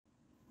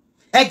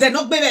E de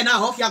no bebe na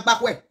ho fi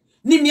agbakwe.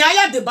 Ni mi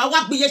aya de ba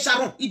wa gbe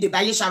Sharon, I de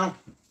ba ye Sharon.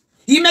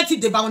 I meti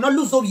de ba no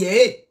lose o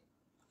ye.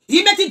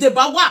 I meti de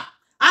ba wa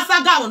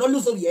asaga no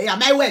lose o ye.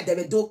 Am I we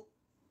de do.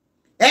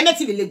 E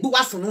meti le gbu wa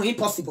sunu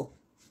impossible.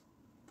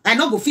 I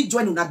no go fit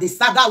join una the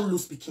saga who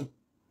lose speaking.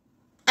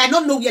 I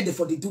don't know where they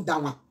for they do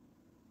that one.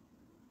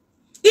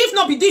 If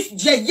not be this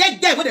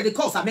yeah, what they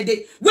call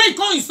Samede, where you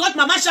call insult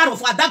Mama Sharon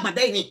for a dog my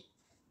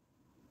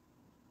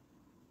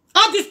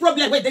all this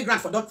problem where they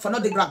grant for not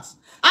the grants.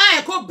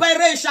 I could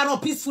bury Sharon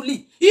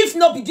peacefully. If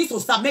not be this or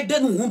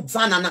Samede no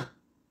zanana.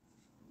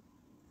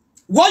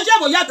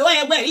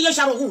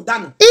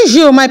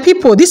 Issue, my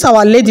people, this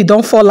our lady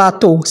don't fall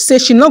out. Say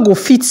she not go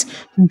fit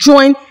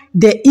join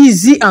the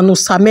Easy and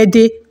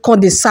Osamede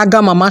called the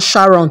saga Mama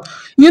Sharon.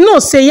 You know,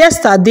 say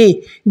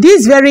yesterday,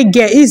 this very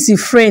girl Easy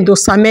friend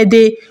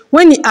Osamede,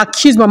 when he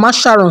accused Mama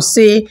Sharon,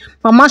 say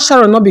Mama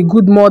Sharon not be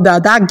good mother.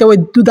 That girl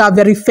will do that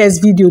very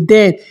first video.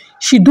 Then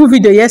she do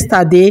video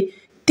yesterday.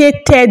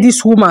 Tell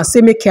this woman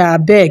say make her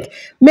beg,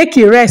 make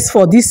it rest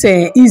for this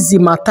Easy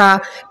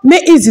matter.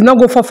 Make Easy not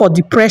go for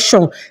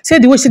depression. Say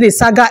the way she the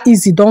saga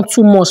Easy don't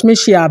too much. Make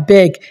she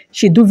beg.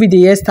 She do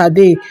video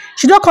yesterday.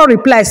 She don't call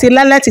reply. Say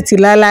la titi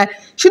la.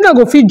 She don't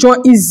go fit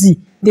join Easy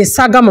the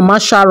saga Mama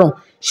Sharon.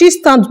 She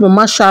stand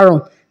Mama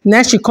Sharon.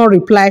 Now she can't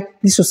reply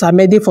this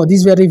Osamede for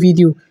this very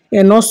video.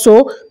 And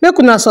also make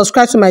una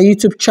subscribe to my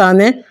YouTube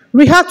channel.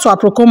 React to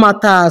Aproko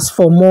matters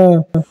for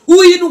more.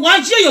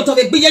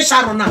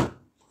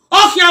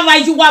 Ofia va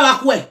you wa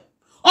kwe.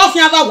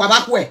 Ofia va wa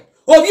kwe.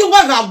 Obi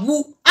wa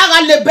rabu,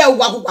 aga lebe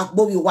wa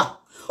bobi wa.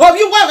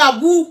 Obi wa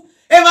rabu,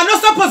 e va no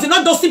suppose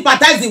not to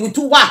sympathize with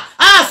you wa.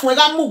 Ah so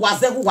ga mu wa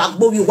ze wa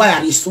bobi wa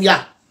ya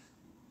isuya.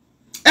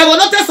 E va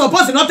not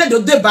suppose not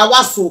to de ba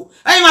wa so.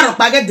 E ma ro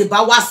page de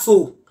ba wa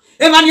so.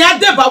 E ma ni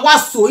ade ba wa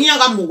so, yin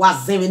ga mu wa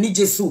ze ni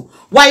Jesu.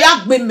 Wa ya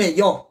gbe me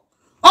yo.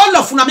 All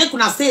of una make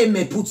una say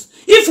me put.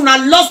 If una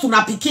lost una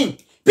pikin,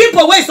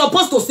 people were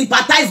supposed to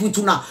sympathize with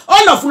una.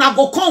 All of una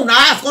go come una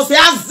ask us say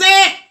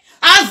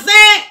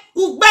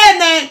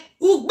ugbene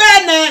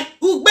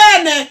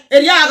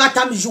eria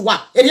agata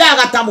mijuwa eria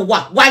agata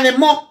muwa wane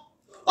mo.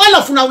 All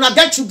of una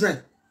get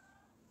children.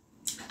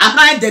 Am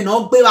I the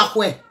no gbe wa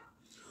kwe?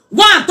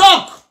 One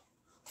talk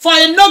for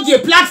a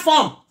Nokia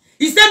platform.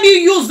 He said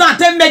me use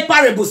that and make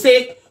parable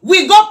say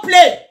we go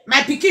play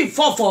my pikin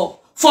for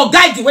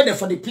guide the weather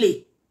for the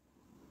play.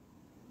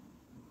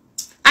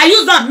 I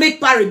use that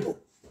make parable.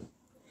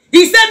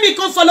 He said me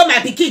come follow my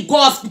pikin go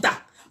hospital.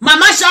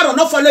 Mama Sharon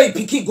not follow a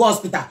pikin go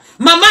hospital.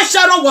 Mama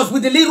Sharon was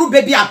with the little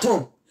baby at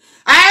home.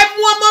 I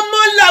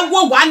mama la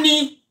wo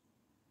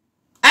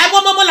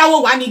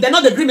wani. They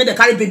not agree me the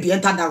carry baby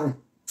enter that room.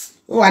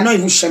 Oh, I not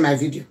even share my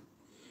video.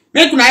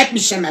 Make una help me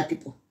share my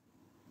people.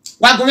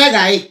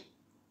 Wagumega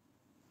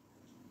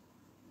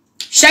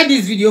share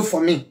this video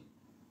for me.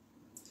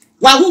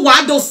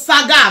 Wado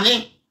saga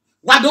me.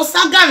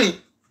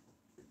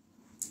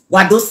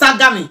 Wado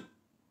saga me.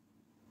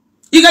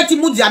 Igeti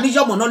mudi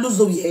amijo mo no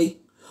luzo ye.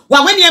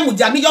 Wa when ye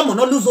mudi amijo mo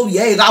no luzo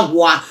ye ra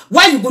wa.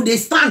 Why you go dey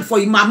stand for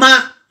your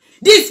mama?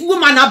 This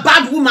woman a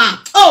bad woman.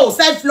 Oh,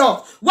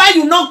 self-love. Why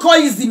you not call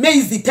Easy May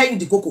Easy tell you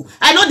the cocoa?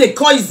 I know they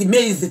call Easy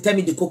May Easy tell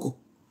me the cocoa.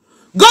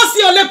 Go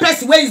see only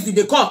person where is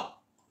the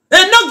call.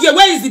 Enogie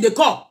where is the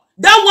call?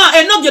 That one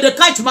enogie the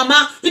catch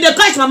mama. If the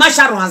catch Mama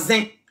Sharon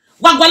azen.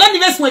 Wagwala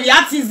nives when you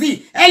ask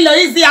Easy. Hello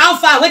Easy, how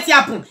far? What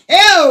happen?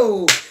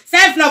 Oh.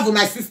 Self-love with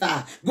my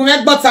sister. Go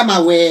make bottom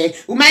away.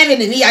 Uma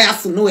even ni ya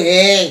sunu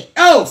eh.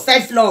 Oh,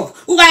 self-love.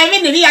 Uga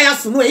even ni ya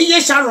sunu eh.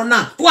 Iye Sharon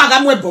na. Uga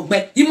mwe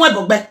bogbe.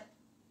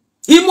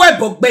 Imwe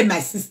bogbe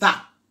my sister.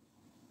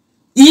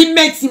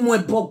 Imeti mwe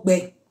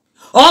bogbe.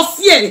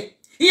 Ofie.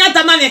 Iyan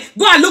tamane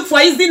go and look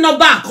for Easy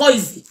number and call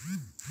Easy.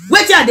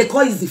 What are they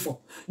call Easy for?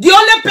 The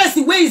only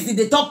person where Easy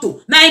they talk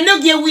to. Na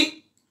enogie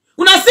we.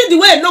 Una see the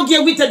way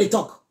enogie we tell they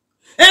talk.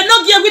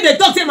 Enogie we they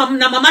talk say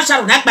Mama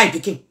Sharon like my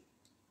pikin.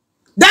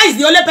 That is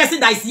the only person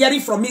that is hearing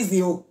from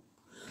Easy.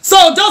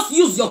 So just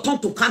use your tongue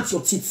to count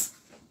your teeth.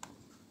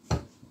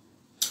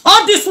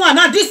 All this one,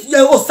 now this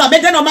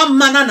Osamede no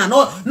manana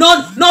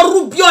no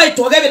rubio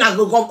eto gebe na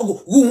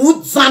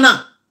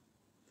zana.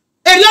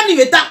 Erion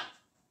niveta.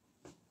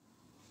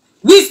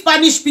 We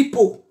Spanish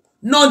people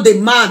not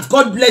demand.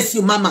 God bless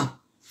you, Mama.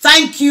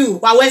 Thank you.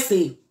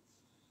 Wawese.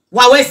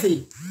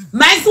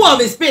 My school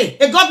of Spain.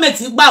 A government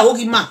igba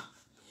ogima.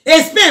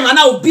 A Spain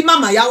mana obi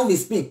mama ya of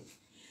Spain.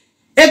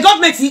 A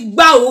government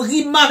igba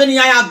ogima veni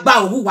ya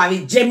gba ohu wa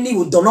Germany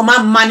wo dono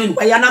ma mani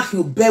wa ya na fi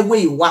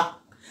obewe wa.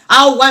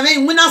 Aw wa me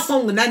wina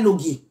song na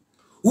nogie.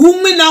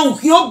 Umi na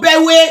uhi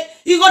obewe.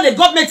 Igo the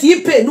government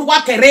ipe nu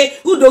wa kere.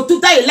 Udo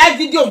tuta a live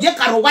video je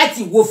karo white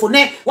wo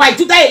fone. Why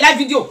tuta a live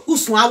video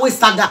usun awe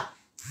saga.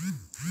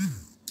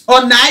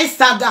 Or nice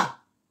saga.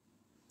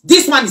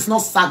 This one is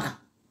not saga.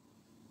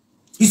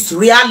 It's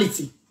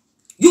reality.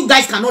 You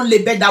guys cannot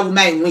label that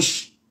woman in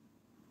wish.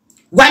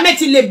 Why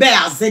make it label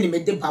as any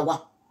me de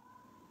bawa?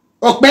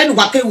 Okben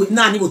wake with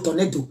nani with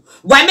tornado.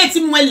 Why make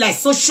him well like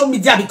social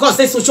media because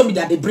say social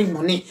media they bring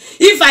money.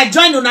 If I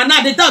join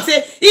Unana, they talk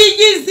say he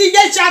is the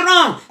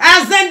Sharon.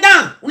 As then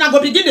down. Una go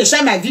begin to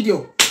share my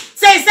video.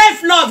 Say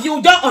self-love, you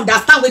don't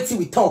understand what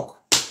we talk.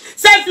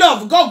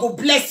 Self-love, God will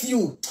bless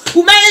you.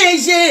 He met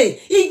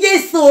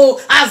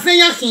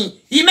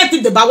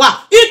in the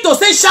bawa. It to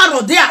say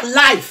Sharon, they are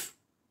alive.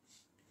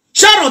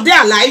 Sharon, they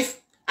are alive.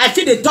 I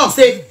feel the talk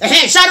say,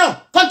 hey, Sharon,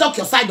 come talk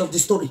your side of the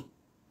story.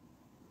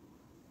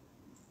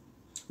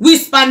 We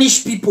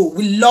Spanish people,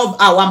 we love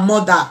our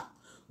mother.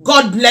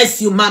 God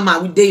bless you, Mama.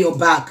 We day your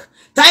back.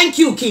 Thank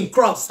you, King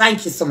Cross.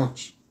 Thank you so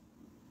much.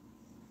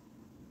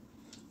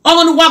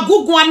 On wa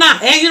gugwana,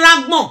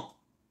 ragmo.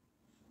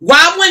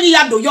 Wa when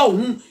you do your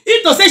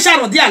it to say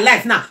Sharon, they are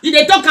alive now. If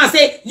they talk and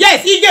say,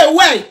 yes, he get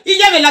away. He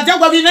get a lot of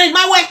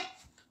my way.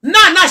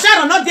 Nah,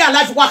 Sharon, not there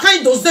alive. Wa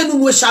kind of say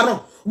no Sharon.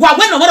 Wa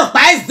when no more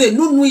buys the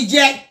no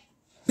ye.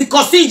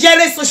 Because he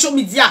jealous social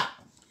media.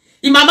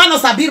 If mama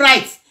not sabi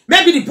right.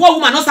 Maybe the poor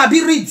woman not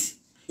sabi read.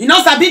 He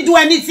not sabi do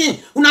anything.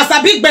 Una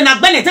sabi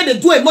they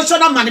do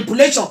emotional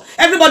manipulation.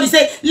 Everybody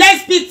say,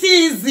 let's pity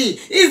Easy.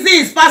 Easy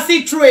is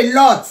passing through a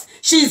lot.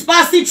 She is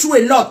passing through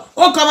a lot.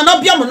 Oh, come on,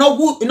 not be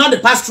you know the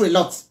pass through a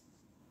lot.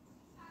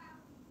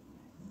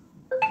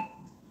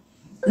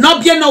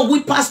 Not be no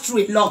we pass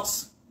through a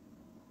lot.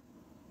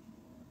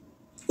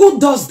 Who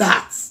does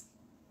that?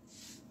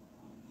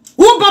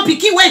 Who but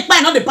picky wait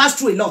by not the pass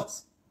through a lot?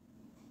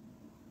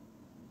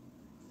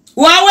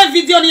 Wow,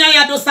 video ni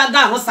aya do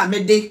saga o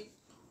samede.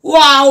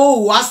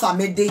 Wow, o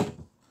samede.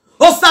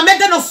 O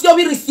samede no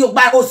siobi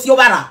risiobara o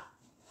siobara.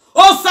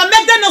 O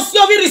samede no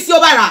siobi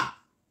risiobara.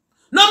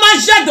 No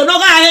manje do no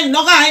ga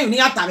he ni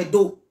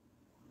ataredo.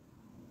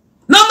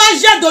 No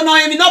manje do no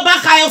emi no ba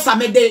ka o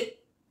samede.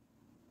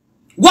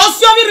 Wo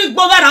siobi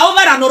rigbovara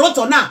ovara no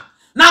roto na.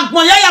 Na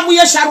gbonya ya mu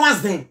ye Sharon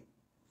zen.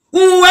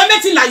 Unwe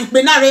meti la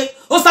yupenare.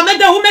 O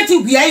samede hu meti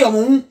wiye yo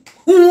mu.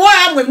 Unwo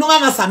ya mu no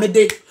ma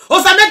samede.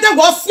 Osamete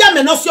go sia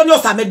me no sio ni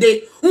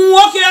osamede.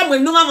 Unwo ke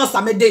am no ma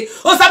osamede.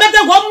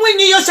 Osamete go mu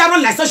ni yo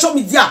Sharon like social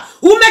media.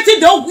 Who meti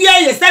do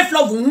gwe ye self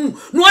love hu.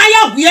 No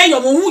aya gwe yo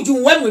mu ju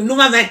we no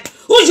ma me.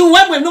 Uju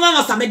we no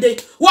ma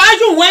osamede. Wa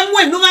ju we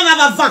no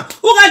ma van.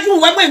 U ga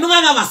ju we no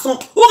ma son.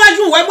 U ga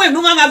ju we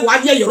no ma wa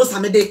ye yo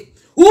osamede.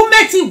 Who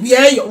meti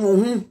gwe yo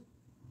hu.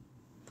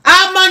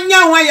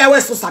 Amanya wa ya we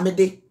so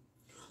osamede.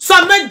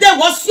 Samede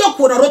wo sio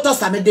ko roto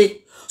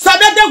osamede.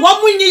 Samede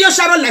go mu ni yo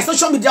Sharon like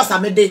social media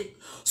osamede.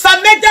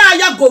 Osamede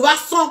aya go va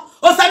son,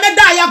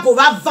 osamede aya go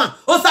va van,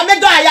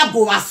 osamede aya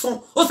go va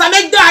son,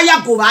 osamede aya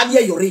go va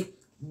vie yore.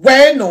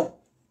 Bueno,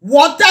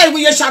 what I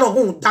we Sharon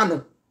hu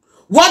dano.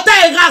 What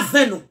I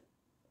razeno.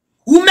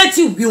 Who met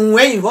you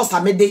when you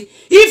osamede?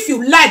 If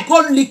you like, go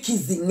lick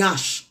his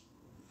nash.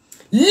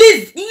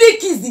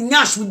 Lick his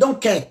nash, we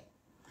don't care.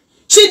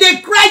 She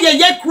dey cry,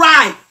 ye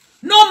cry.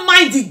 No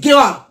mind the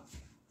girl.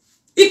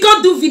 He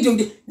can't do video.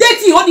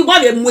 They only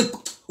one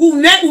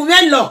who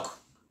lock.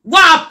 Why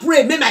I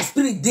pray, make my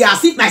spirit there,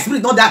 as if my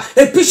spirit not there.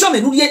 A picture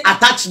me no yet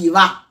attach you.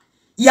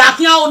 Ya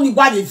can't only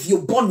one if you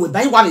born with,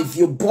 but one if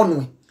you born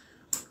with.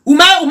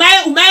 Uma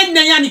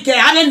nenya ni ke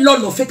ane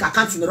lolo fake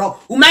account ni ro.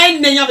 Uma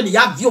nenya we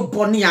ya view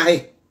born ya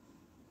he.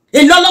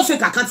 E lolo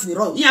fake account ni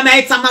ro. Ya ma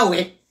etama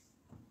we.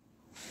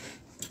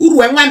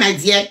 Uru enwa my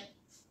dear.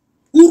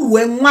 Uru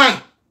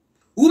enwa.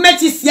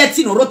 Umeti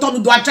sieti no roto no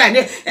do atry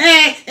ne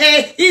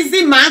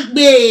easy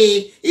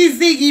magbe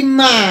easy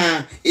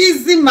gima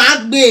easy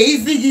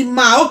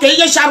gima okay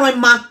ye Sharon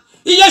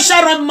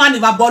ma ni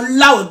ba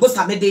bola we go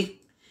samede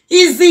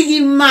easy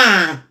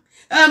gima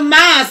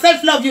ma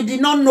self love you did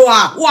not know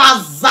her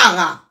wa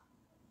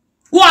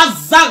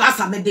zara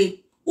samede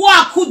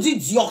wa kudi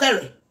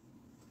diokere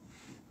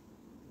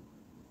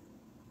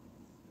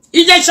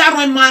ye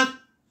Sharon ma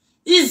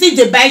easy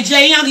de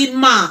baije yan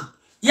ma.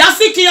 Ya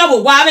seeking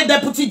your wife,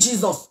 Deputy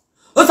Jesus.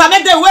 O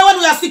samede we when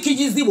we are seeking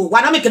Jesus, we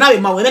na make na we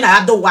ma we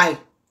na do why.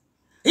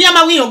 Iya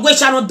ma we on go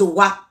Sharon do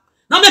wa.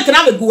 Na make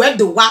na we go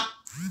do wa.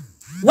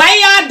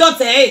 Why ya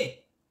daughter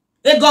e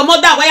go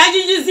mother, why ya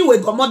Jesus we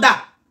go mother.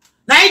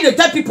 Now they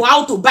tell people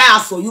how to buy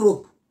house for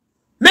Europe.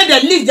 Make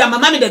they leave their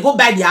mama, make they go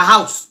buy their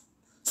house.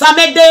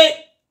 Samede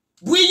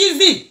we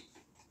easy.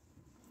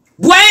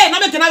 Boy, na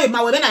make na we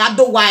ma we na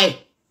do why.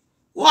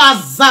 Wa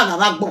zaga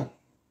bagbon.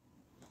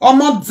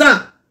 Omo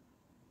dan.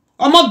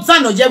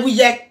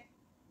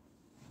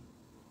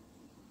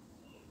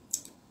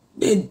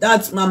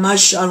 That Mama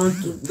Sharon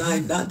to die,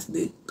 that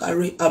they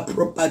carry a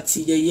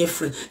property, your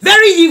friend.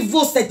 Very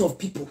evil set of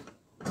people.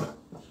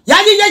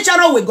 Yaji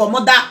Sharon we go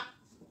mother.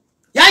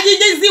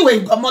 Yaji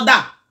we go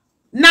mother.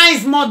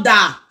 Nice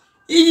mother.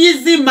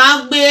 Easy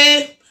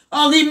magbe.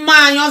 Only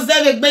man yon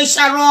se we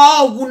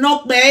Sharon will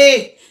not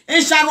pay.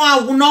 And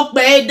Sharon will not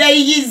pay. They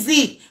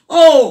easy.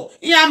 Oh,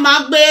 ya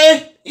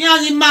magbe.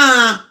 Ya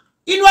man.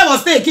 Inu ever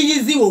stay ki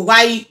easy wo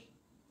why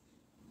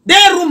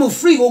they room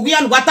free wo we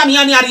and water me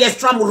any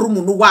extra room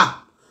no wa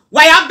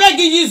why I beg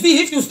you easy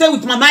if you stay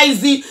with Mama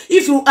Easy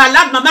if you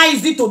allow Mama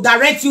Easy to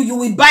direct you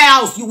will buy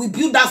house you will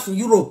build house in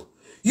Europe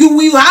you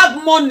will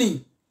have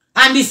money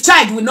and this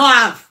child will not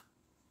have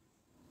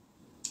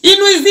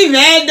inu easy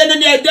me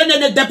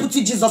the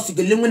Deputy Jesus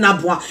gelemu na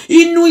boa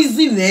inu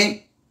easy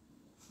me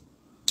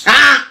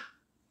ah.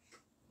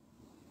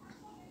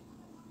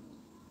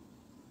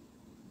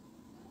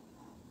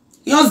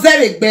 Yon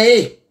zere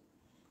gbe.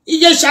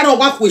 Iye Sharon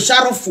wa kwe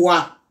Sharon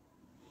fwa.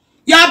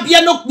 Ya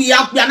bien no kwi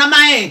na ma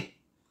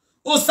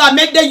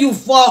Osamede you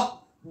for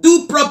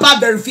do proper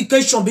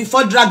verification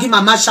before dragging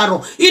Mama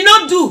Sharon. You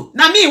not do.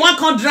 Na me one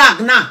can drag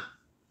now.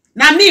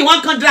 Na me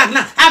one can drag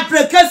now. I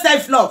precare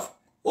self-love.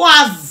 O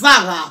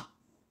azara.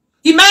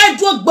 Ima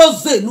edwo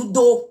gboze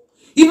nudo.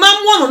 Ima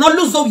mwono no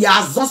luzo ya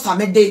azon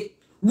Samede.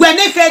 When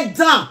they get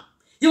down.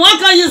 You want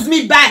to use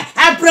me back.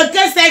 I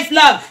precare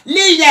self-love.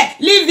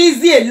 Leave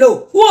easy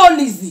alone. Who all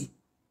easy?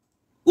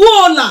 Who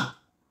all am?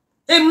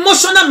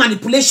 Emotional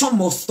manipulation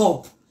must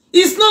stop.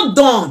 It's not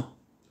done.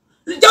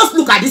 Just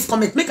look at this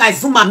comment. Make I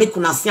zoom and make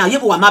una see. You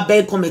go my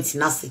bad comment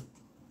in say.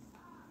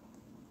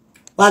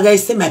 What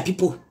guys say my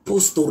people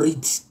post to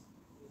read.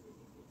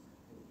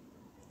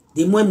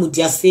 The more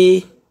mudia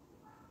say.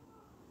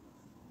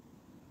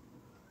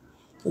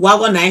 What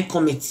go na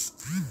comment?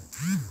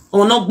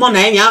 On no gbon na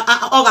ya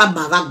oga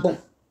ban.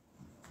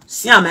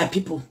 See my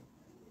people.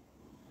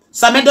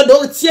 Samedo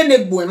do tie ne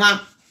gbo ma.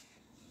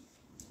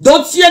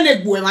 Do tie ne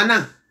gbo ma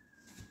na.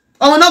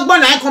 On no gbon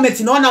na comment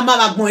no na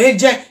ma gbon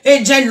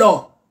eje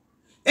law.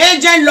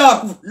 Agent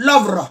love.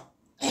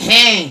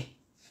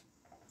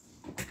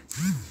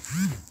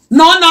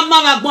 No,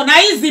 mama, but now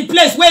is the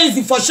place. Where is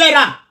it for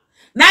Sharon?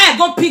 Now I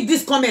go pick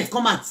this comment.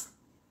 Come out.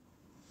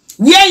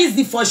 Where is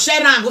the for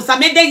Sharon? Go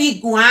samede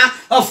giguan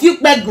of you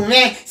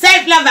bedgume.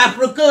 Self-love, I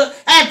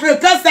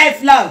procure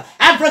self-love.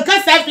 I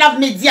procure self-love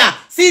media.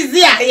 See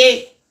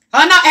there,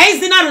 Oh no,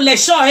 is in a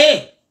relation,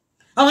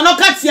 Oh no,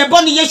 cut your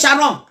bonnie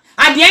Sharon.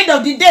 At the end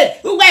of the day,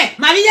 wait,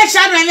 Maria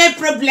Sharon have a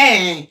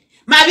problem.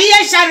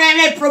 Maria Sharon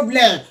have a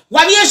problem.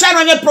 Maria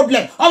Sharon have a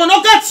problem. Oh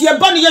no, cut your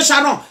bonnie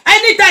Sharon.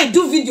 Anytime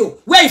do video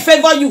where he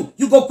favor you,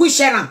 you go quit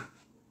Sharon.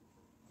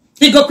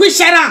 You go quit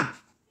Sharon.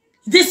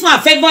 This one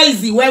favor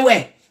is the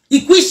where.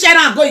 He quit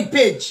Sharon go in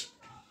page.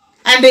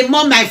 And they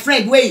mom my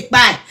friend where he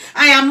buy.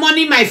 I am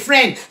money my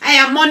friend. I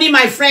am money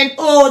my friend.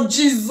 Oh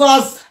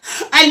Jesus.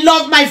 I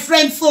love my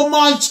friend so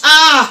much.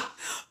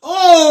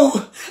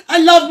 Oh, I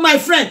love my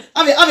friend.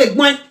 Avec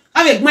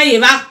moi,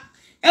 Eva.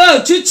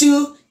 Oh,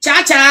 choo-choo.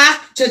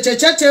 Cha-cha.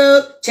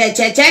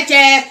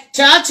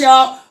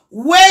 Cha-cha.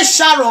 Where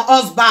Sharon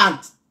husband?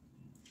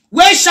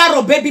 Where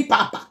Sharon baby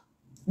papa?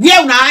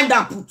 Where una hand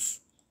up put?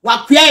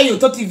 What queer you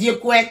to TV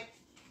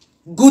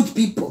good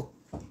people.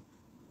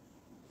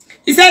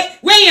 He said,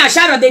 when you and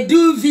Sharon they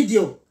do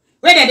video.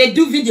 Whether they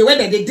do video,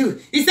 whether they do.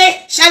 He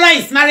said, Sharon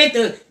is married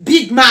to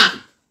big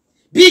man.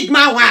 Big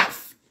man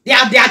wife. They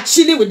are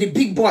chilling with the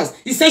big boys.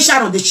 He said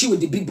Sharon they chill with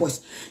the big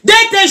boys.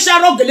 They tell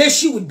Sharon they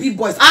chill with big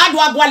boys. How do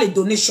I go a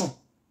donation?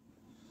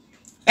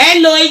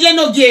 Hello,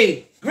 Ejeno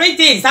Gay.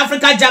 Greetings,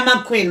 Africa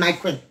German Queen, my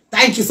queen.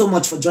 Thank you so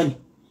much for joining.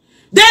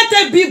 They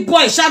tell big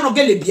boy Sharon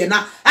get le bien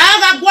na.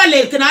 I go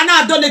le can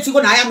na donate go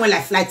na I am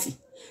like flighty.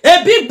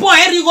 A big boy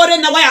every go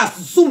na why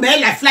zoom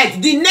like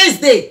flight. The next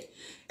day,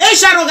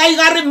 Sharon ga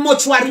igare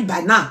mortuary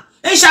by now.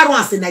 Sharon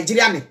as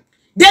Nigerian.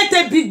 They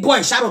tell big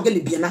boy Sharon get le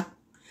bien na.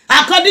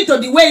 According to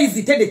the way is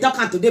they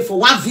talk today for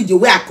one video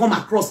where I come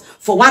across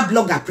for one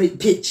blogger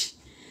page.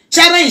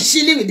 Sharon is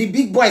chilling with the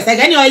big boys. Like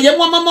any you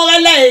want mama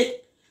le.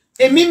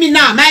 E mimi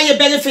na ma ye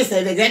belle face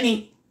e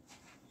vegani.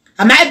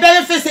 Am I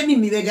belle face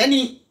me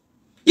vegani?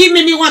 If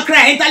me want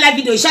cry enter la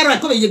video Sharon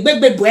come you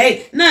big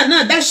boy.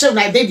 No, that's show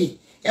my baby.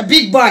 A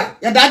big boy.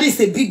 Your daddy is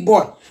a big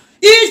boy.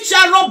 If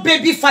Sharon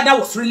baby father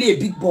was really a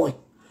big boy,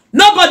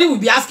 nobody will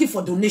be asking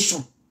for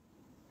donation.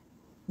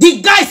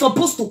 The guy is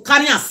supposed to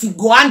carry and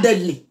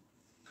single-handedly.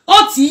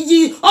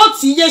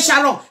 Oti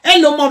Sharon,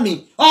 hello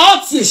mommy.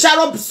 Oti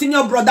Sharon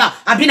senior brother.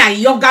 I've been a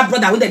younger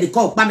brother with they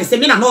call. But me say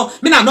me no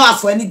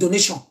ask for any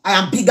donation. I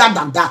am bigger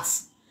than that.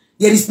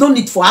 There is no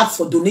need for ask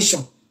for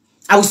donation.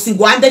 I will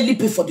single-handedly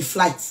pay for the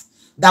flight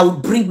that will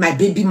bring my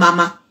baby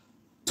mama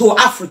to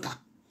Africa.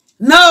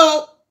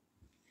 No.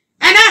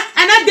 And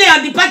I there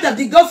on the part of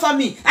the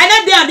GoFundMe. And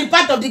I there on the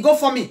part of the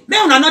GoFundMe. Me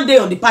una not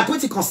there on the part.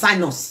 What it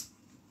concern us?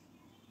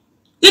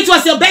 It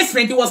was your best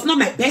friend. It was not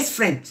my best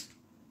friend.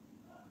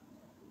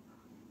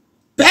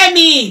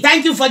 Pemi,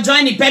 thank you for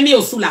joining. Pemi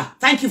Osula,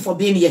 thank you for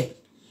being here.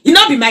 You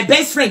not be my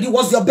best friend. It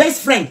was your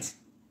best friend.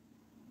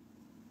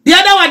 The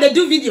other one they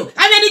do video.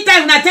 How many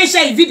times when I tell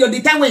share a video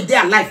the time when they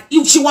are alive?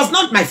 She was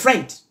not my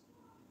friend.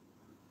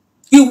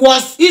 It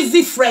was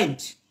Easy friend.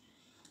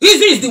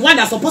 Easy is the one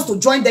that's supposed to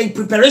join them in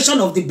preparation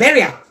of the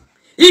burial.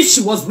 If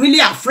she was really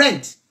a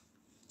friend,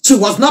 she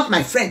was not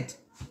my friend.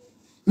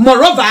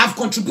 Moreover, I have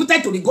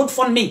contributed to the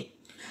GoFundMe.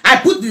 I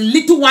put the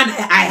little one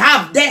I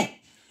have there.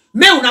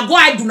 Me una go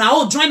I do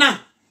now join her.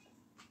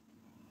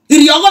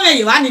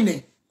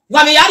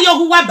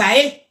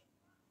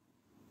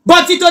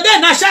 But today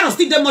na Sharon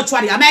still the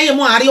mortuary. Am I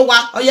mo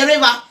ariwa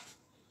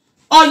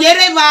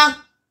oyereva.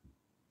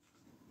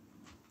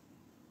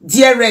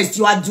 Dearest,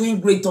 you are doing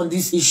great on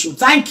this issue.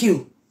 Thank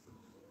you.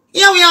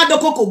 Here we are the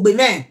cocoa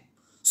man.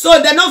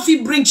 So they don't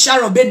feel bring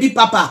Sharon baby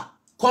papa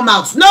come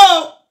out.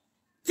 No.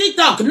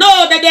 TikTok.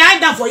 No, that they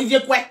hide that for if you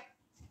quit.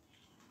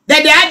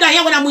 That they hide that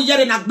here when I'm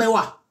yere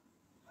nakbewa.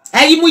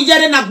 Eh, you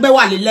yere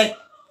nakbewa lile.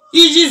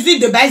 Ijizi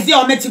de bazi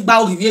ometic ba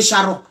Olivier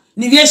Sharon.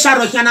 Nivier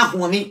Sharon kiana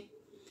kuwami.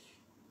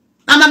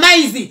 And mama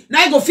easy.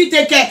 Now you go fit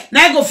take care.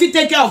 Now you go fit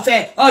take care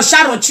of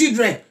Sharon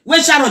children.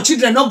 When Sharon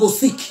children not go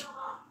sick.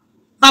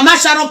 Mama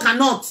Sharon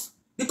cannot.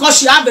 Because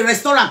she have a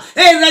restaurant.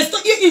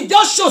 It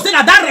just shows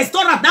that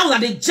restaurant now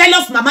that they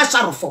jealous Mama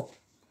Sharon for.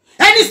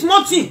 Any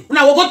small thing, una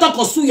go to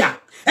Kosuya.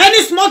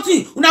 Any small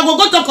thing, una go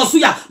to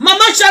Kosuya.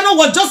 Mama Sharon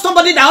was just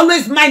somebody that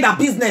always mind her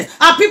business.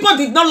 And people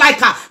did not like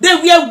her. They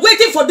were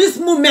waiting for this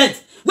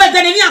moment where the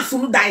enemy has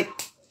to die.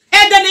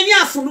 And the enemy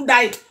has to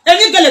die.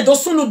 Any girl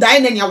does soon die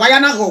and ya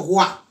wayana go.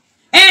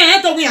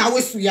 To me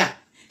always suya.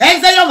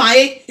 Say your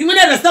my, even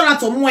a restaurant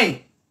to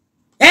mwe.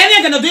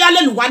 Any gonna do a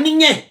little one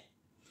in ye.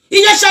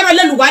 Iya Sharon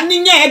le luwa ni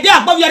nye e de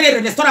above your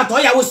restaurant to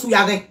ya wosu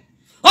ya re.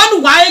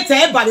 On wa e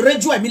te ba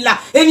reju emila.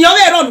 En yo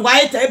we run wa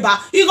e te ba.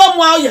 I go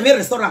mo ye me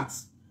restaurant.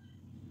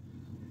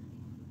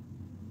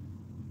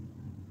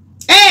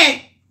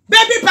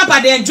 Baby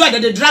papa they enjoy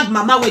that they drag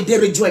mama we de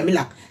reju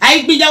emila.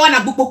 Ai gbi ya wa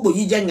na gbukpokpo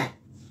yi je nya.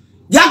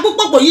 Ya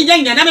gbukpokpo yi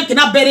je nya na me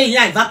kena bere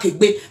yan eva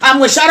kegbe. Am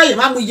we Sharon ye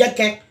ma mu ye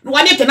ke. No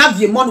wa ne kena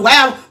vie mon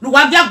wa no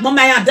wa via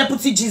mama ya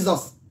deputy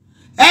Jesus.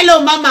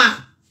 Hello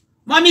mama.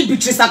 Mommy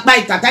Beatrice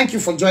Akbaita, thank you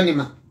for joining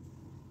me.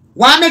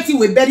 Wameti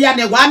we beria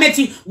ne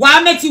wameti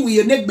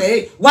we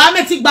negbe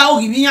wameti gba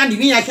ogibiyan ni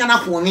biyan kana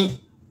kwoni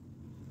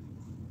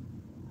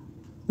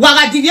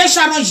waga divie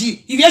Sharon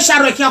ji divie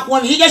Sharon kan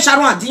kwoni ije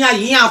Sharon adiyan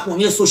yin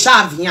akwoni so sha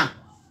aviyan.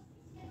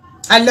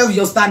 I love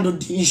your stand on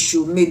the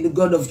issue. May the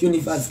God of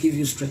universe give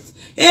you strength.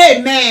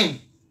 Amen.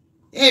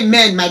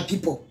 Amen, my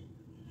people.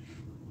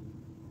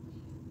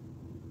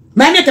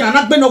 Mane kana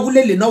na gbe no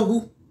gulele no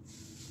gu.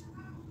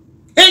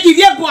 If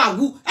you go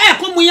agu,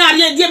 come we are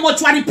here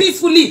mortuary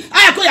peacefully.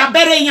 I go ya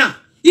bury yan.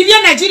 If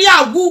you Nigeria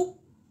agu,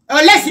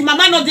 unless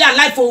mama not there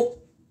alive oh.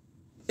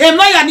 E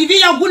mo ya ni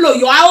vi agu lo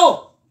yo a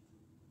o.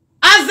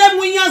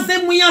 Azem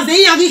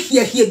ze yan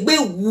here gbe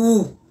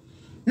wu.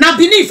 Na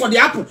believe for the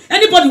happen.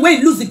 Anybody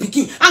wey lose the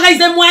pikin, and I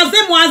say moaze.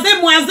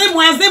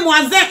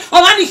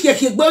 O wa ni here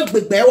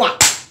gbe wa.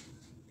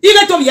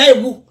 Ile to ya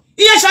ewu.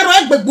 Iye Sharon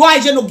egbegbo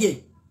aje no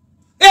ge.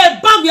 E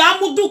ba bi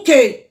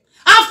amuduke.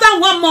 After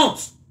 1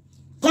 month.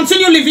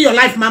 Continue living your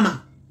life,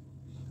 mama.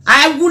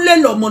 I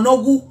will lo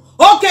monogu.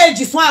 Okay,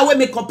 just want away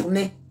make up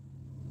ne.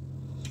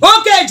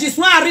 Okay, just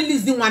want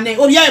releasing one ne.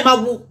 Obiya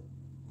emagu.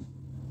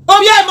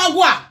 Obiya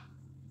emagua.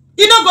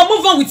 You know go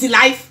move on with your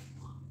life.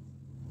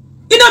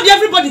 You know be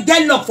everybody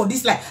get luck for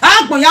this life.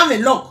 I go have a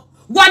luck.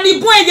 Wani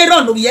bo eje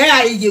run no ye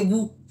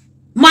ejewu.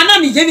 Mana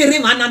ni je re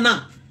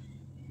manana.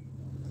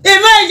 E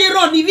ma eje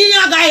run ni vi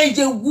aga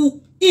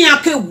ejewu.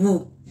 Iyan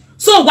kewu.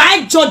 So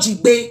why judge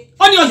igbe?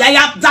 Oni oya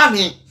ya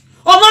dame.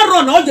 Oma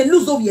run all the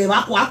lose of ye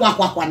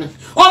kwa na.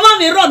 Oma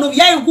me run of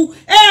ye egu.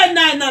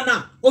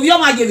 Na. Of your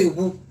ma give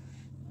egu.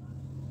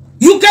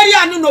 You carry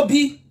anu no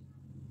be.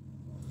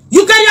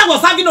 You carry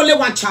was having only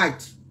one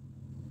child.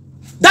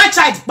 That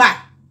child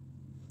back.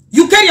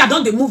 You carry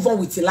don't they move on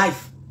with your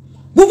life.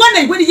 But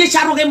when you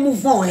Sharon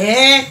move on,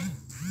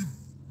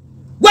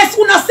 West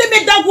una say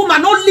make that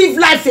woman not live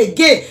life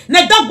again.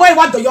 Now that boy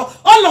what do you?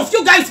 All of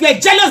you guys were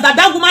jealous that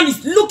that woman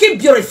is looking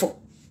beautiful.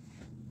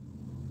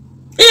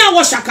 Here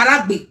was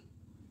Shakaragbe.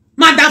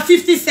 Madam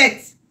 50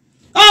 cents.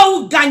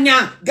 Oh,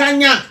 Ganya.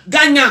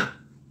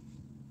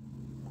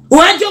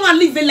 Why do you want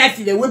to live a life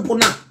in the way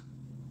now?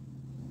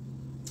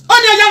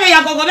 On your job,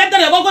 you go better.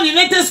 You go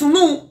to the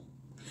sunu.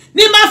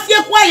 Ni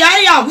mafia kwa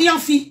ya we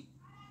fi.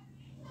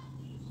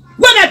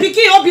 When I pick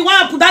you up, you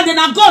want to put that in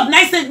a God.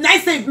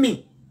 Nice save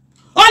me.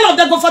 All of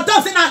them go for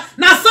those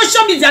na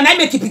social media. Na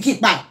make it pick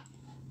it back.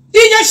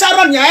 Iye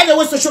Sharon ya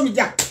ewe social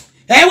media.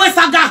 Ewe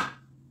saga.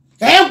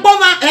 Ewe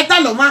boma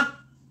etaloma.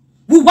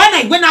 We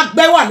wanna when I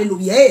bear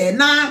hallelujah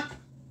na.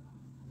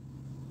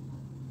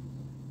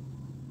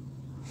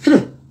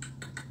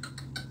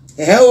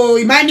 Oh,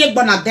 imanye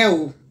gbonade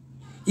o.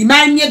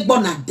 Imanye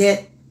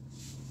gbonade.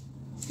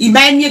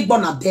 Imanye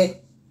gbonade.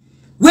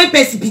 When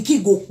person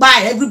pikin go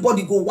buy,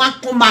 everybody go one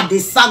come out the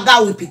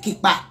saga with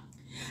pikin buy.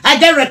 I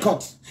get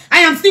record. I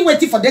am still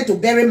waiting for them to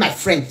bury my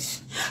friend.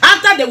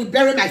 After they will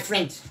bury my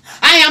friend,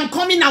 I am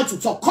coming out to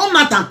talk. Come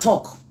out and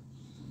talk.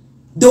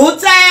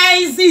 Don't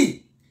easy.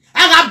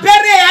 I got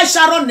bury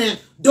Sharon.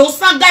 Don't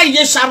saga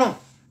ye Sharon.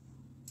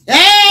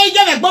 Hey,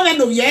 you have a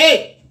no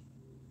ye.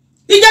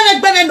 You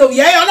have a no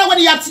ye. I don't want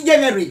you to get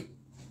married.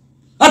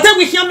 I tell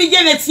we hear me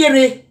get it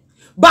here.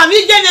 But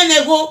we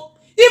get go.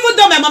 Even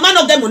though my mama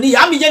not get money,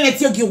 I'm getting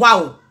it here.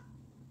 Wow.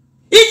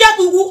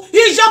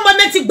 Ija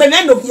mameti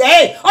benendo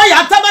ye. Oh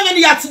ya tama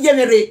ngeni ya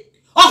tigenere.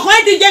 O ko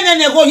di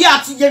genene go ya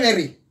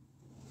tigenere.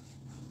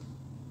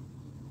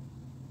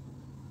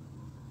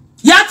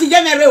 Ya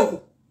tigenere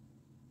o.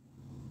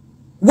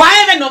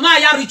 Why even no ma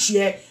ya rich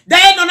here?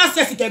 They no na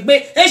sesi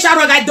kegbe. E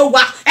Sharon ga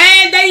dowa.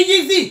 They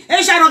easy.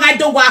 E Sharon ga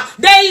dowa.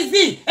 They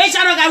easy. E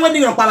Sharon ga we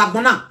mi ro pa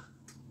bagbona.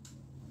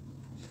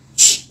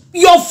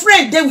 Your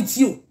friend there with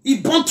you. He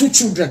born 2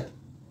 children.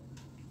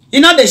 You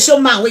know the show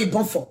man where he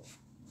born for.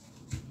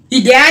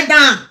 If they are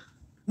down,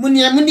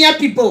 munia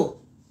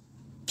people,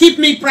 keep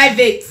me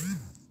private.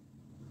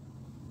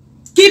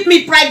 Keep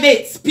me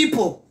private,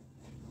 people.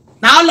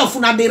 Now all of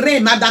you be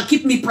rain, madam,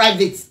 keep me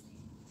private.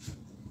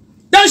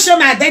 Don't show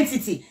my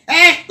identity.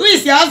 Who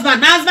is your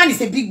husband? My husband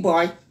is a big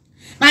boy.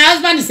 My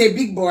husband is a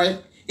big boy.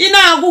 You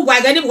know who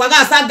I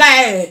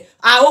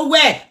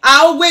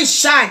always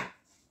shine.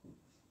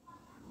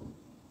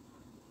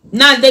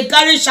 Now they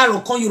carry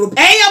Sharon come Europe.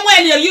 I'm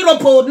when in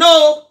Europe,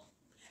 no.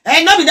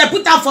 No be they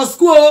put her for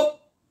school.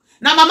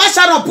 Now Mama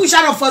Sharon push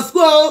her for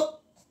school.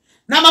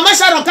 Now Mama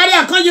Sharon carry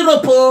her come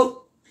Europe.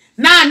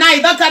 Now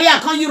you don't carry her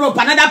come Europe.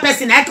 Another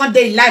person I can't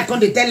day life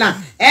can't tell her.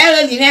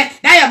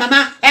 Now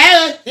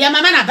your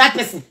mama na bad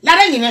person.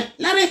 Lare the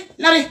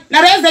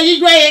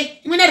usual.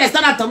 You mean the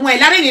restaurant to me.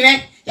 Lare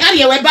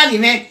you we bad you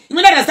mean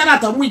the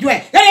restaurant to me.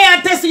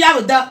 Yeah, test you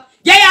out there.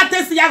 Yeah,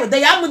 test you out there.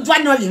 Ya mu dwa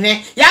no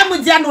live. Ya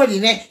mu dia no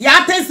live.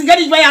 Ya test you get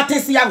ya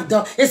test you out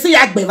there. Esu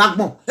ya gbe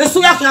wagbon.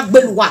 Esu ya kan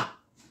gbeluwa.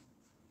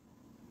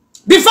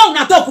 Before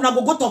una talk una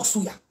go talk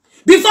suya.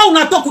 Before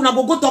una talk una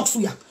go talk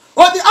suya.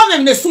 O the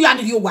omen the suya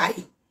ni you why.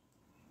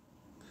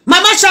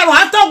 Mama Sharon,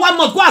 after 1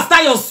 month, go and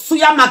start your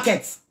suya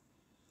market.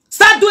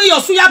 Start doing your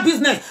suya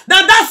business.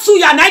 Now that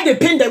suya, now they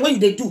pain them when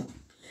they do.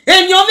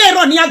 And you only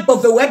run here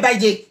above the web by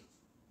J.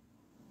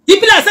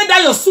 If I say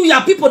that your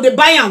suya, people they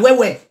buy and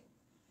wear.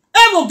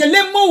 Ever the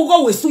lemon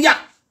go with suya.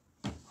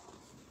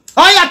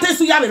 Oh, you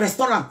taste suya with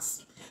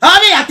restaurants. Oh,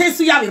 you taste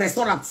suya with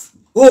restaurants.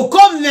 Oh,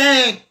 come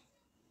there.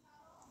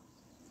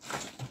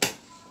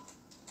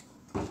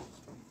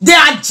 They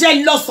are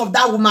jealous of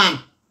that woman.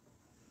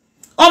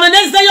 O me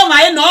next day yo ma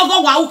e no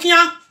go wa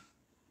ukia.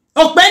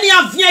 O pe ni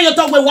avien yo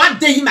to we wa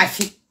dey in my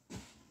feet.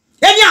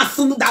 E ni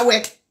asunu da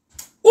we.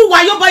 U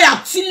wa yo boy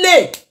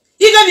atile.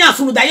 Ige ni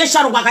asunu da ye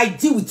Sharon wa ka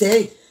deal with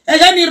e. E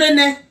ge ni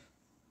rene.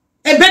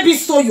 E baby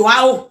so you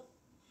are.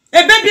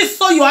 E baby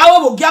so you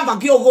are wo give am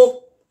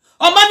ogo.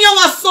 O ma mi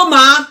wa so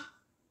ma.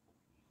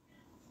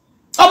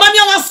 O ma mi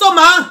wa so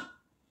ma.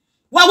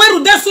 Wa we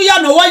ru desu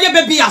ya no wo ye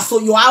baby aso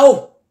you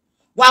are.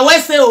 Wa we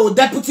say oh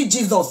deputy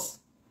Jesus.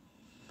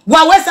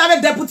 Wa we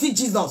say deputy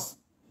Jesus.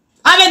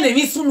 Ave ne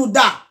mi sunu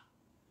da.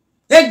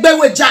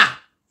 Egbewe ja.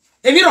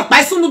 Emi ro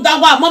pa sunu da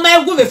wa mo ma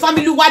egu ve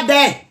family wa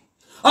there.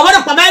 O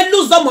ma pa ma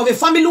lose them of a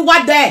family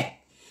wa there.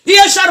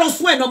 Here Sharon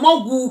swear no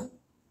more gu.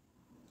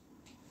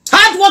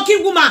 Hard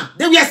working woman,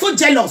 they were so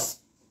jealous.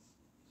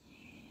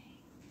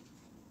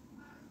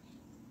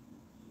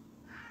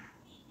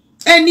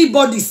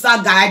 Anybody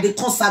saga, they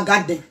can't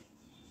saga them.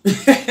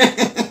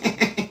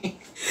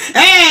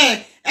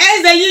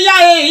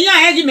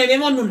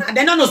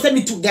 They don't know send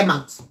me to get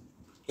out.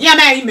 Yeah,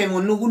 my me no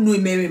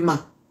ma.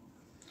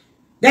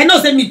 They know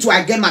send me to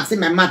I get out. Say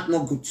my math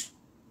no good.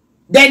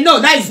 They know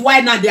that is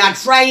why now they are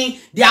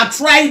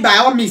trying by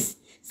all means.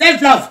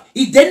 Self-love.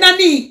 If they not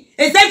need,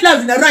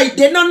 self-love in the right,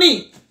 they not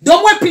need.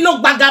 Don't wear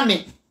pillow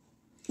bagame.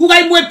 Who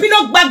guy wear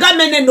pillow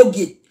bagame and no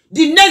get.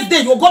 The next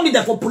day you go me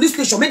there for police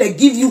station. May they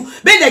give you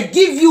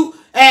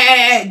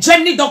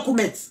Germany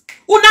documents.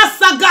 Una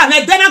saga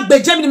me then be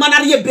Germany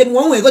manari ben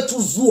one we go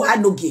to zoo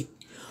anoge.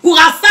 Who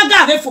are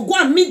saga for go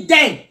and meet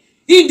them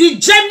in the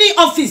Germany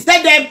office.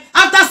 Tell them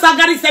after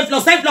Sagari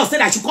self-love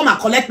said I should come and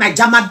collect my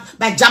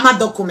German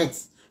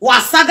documents. Or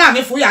saga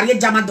me for you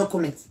German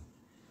documents.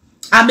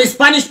 I'm a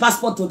Spanish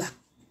passport holder.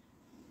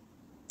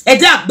 E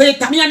dey agbe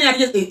tamiya ni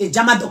a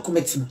German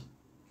document.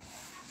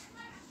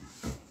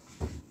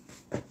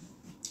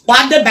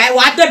 What the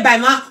by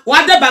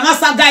ma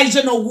saga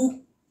ije no wu.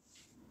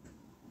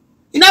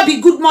 You not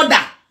be good mother.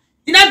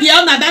 You not be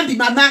all madam be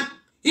mama.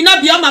 You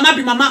not be all mama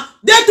be mama.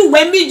 They do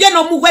when me je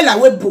no mu wela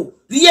webo.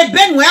 Liye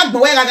ben we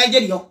agbon we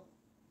agaje yo.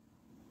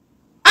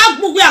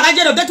 Agbo we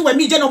agaje yo. They do when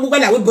me je no mu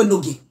wela webo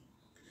noge.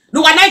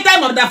 No one night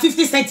time of the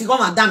 50 cents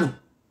come and down.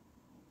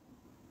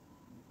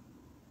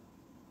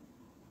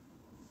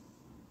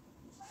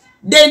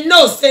 They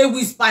know say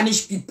we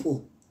Spanish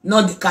people,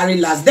 not the carry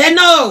last. They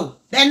know.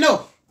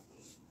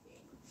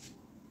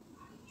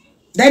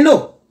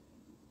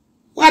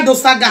 What do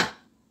saga?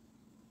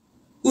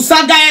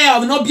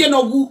 Usaga no bien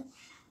no gu.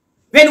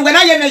 When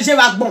I measure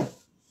bon.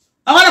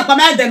 I want to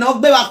command the no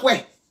be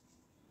wakwe.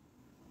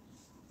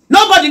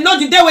 Nobody know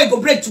the day we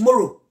go break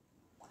tomorrow.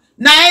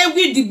 Now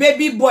we the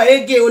baby boy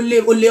ege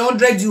only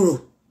 100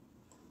 euro.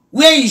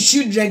 Where his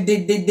children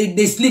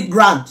they sleep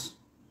ground.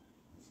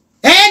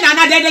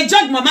 Nana they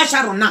judge Mama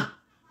Sharon now.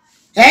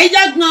 Hey,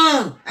 judge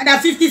no. Under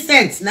 50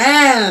 cents. Nah.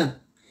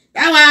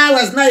 That one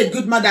was not a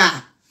good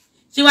mother.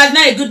 She was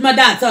not a good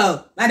mother at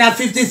all. Under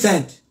 50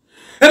 cents.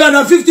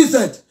 Under 50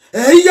 cents.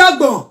 Hey,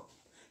 Yagbo.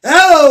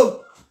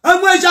 Oh,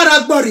 I'm going to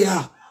shut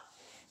Boria.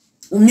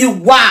 Umi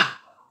wa.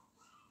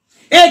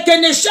 Hey,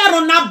 can you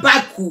Sharon na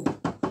baku?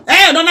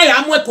 Hey, no,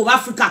 I'm working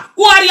Africa.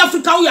 Who are you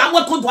Africa? Who are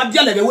working to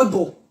Abia the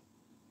Webo?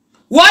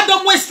 What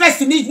don't we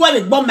stress in each way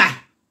with bomber?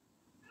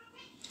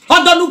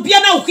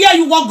 Here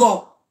you will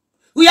go.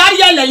 We are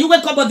here, you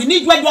wake up, but the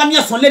need where 1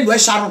 year for Lelu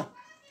Sharon.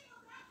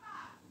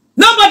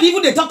 Nobody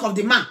even they talk of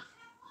the man.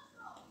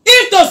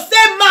 If to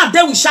say man,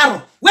 they with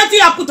Sharon. Where do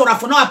you put her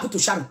for now? I put to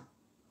Sharon.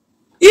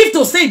 If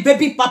to say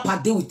baby papa,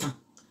 they with her.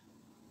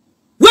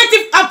 Where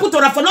if I put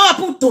her for now? I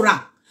put to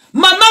her.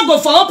 Mama go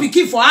for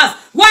OPK for us.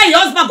 Why your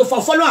husband go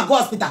for follow and go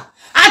hospital?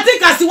 I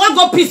think I see one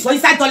go piece for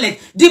inside toilet.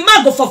 The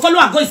man go for follow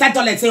and go inside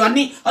toilet. Say,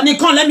 honey,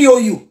 can't let me owe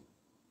you.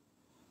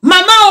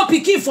 Mama o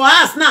pikin for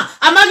us now.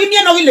 Amagi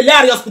mi no ile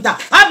le hospital.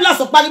 Abla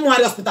so pari mu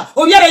hospital.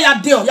 O yere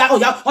ya de o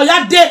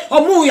ya de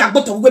o mu ya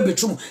gboto we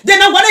bedroom. Then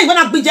na wale igbo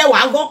na gbije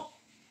wa go.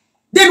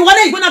 Then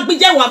wale igbo na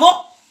gbije wa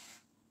go.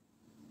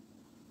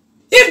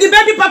 If the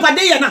baby papa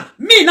dey here now,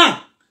 me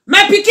now,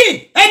 my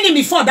pikin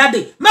enemy for that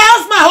day. My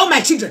husband hold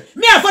my children.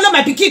 Me I follow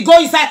my pikin go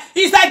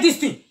inside this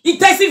thing,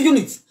 intensive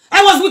unit.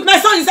 I was with my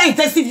son inside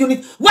intensive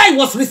unit while he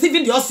was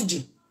receiving the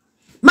oxygen.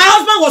 My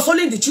husband was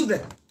holding the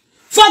children.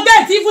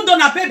 Forget, even though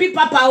na baby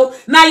papa,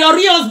 na your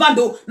real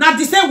husband, na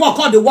the same work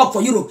all the work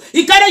for Europe.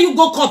 He carry you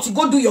go court to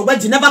go do your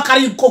wedding. Never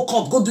carry you go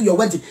court, go do your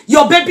wedding.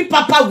 Your baby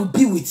papa will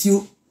be with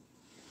you.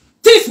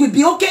 This will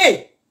be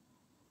okay.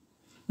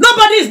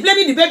 Nobody is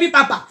blaming the baby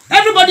papa.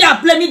 Everybody are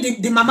blaming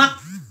the mama.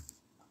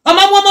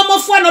 Mama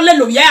fwa no le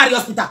lo yari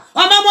hospital.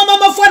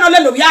 Mama fwa no le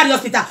lo yari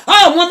hospital.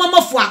 Oh,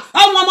 mama fwa.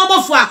 Oh,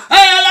 mama fwa.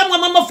 Eh,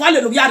 mama fwa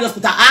le lo yari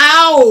hospital.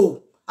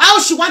 Ow. How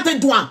she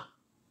wanted to do.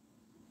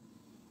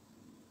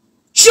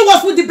 She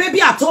was with the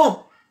baby at home.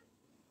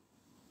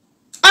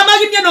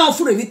 Amagi mi na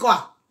ofure biko.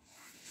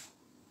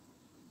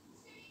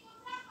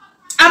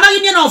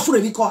 Amagi mi na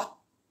ofure biko.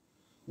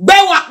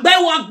 Bewa.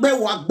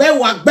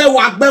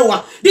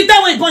 The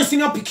time when he born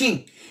senior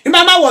pikin, his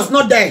mama was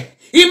not there.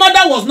 His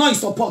mother was not in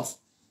support.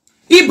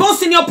 He born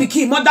senior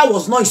pikin, mother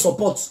was not in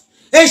support.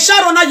 E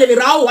Sharon na yele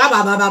ra o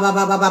ba.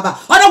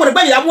 Ona wo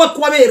be ya mo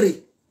kwa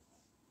mere.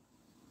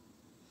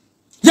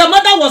 Your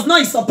mother was not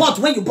in support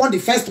when you born the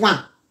first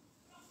one.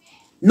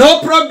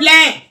 No problem.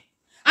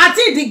 I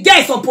think the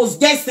girl supposed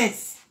get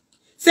sense.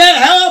 Say,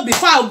 oh,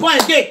 before I born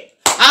again,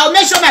 I'll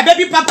make sure my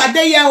baby papa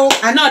dey here. Oh,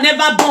 I know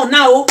never born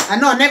now. Oh, I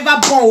know never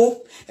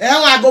born.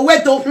 Oh, I go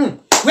wait. Oh,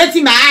 wait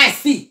till my eyes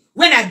see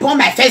when I born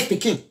my first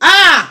pikin.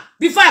 Ah,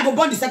 before I go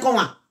born the second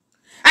one,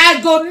 I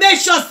go make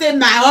sure say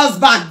my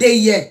husband dey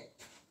here.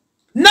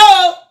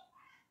 No,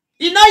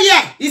 you know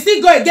here. You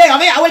see go again.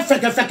 I wait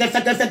feke.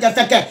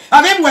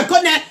 I mean we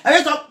come there. I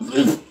wait.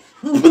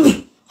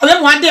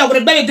 One day I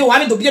will be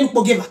doing to be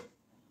a giver.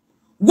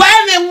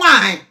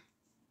 Why?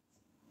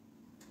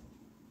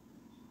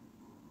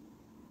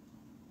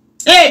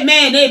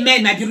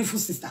 Amen, my beautiful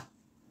sister.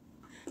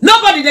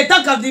 Nobody they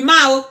talk of the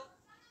mouth.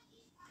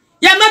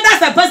 Your mother's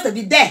supposed to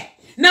be there.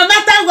 No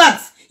matter what,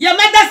 your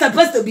mother's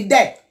supposed to be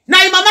there.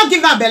 Now your mama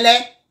give her belly.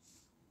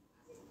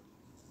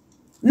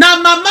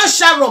 Now Mama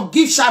Sharon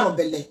give Sharon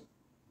belly.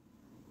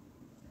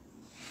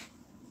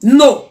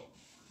 No.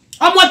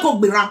 I'm what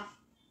could be wrong.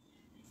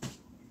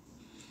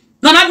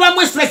 No, not one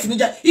more stress me.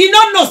 You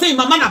don't know, say,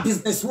 mama a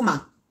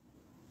businesswoman.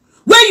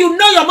 When you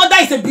know your mother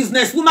is a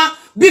businesswoman,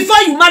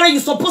 before you marry,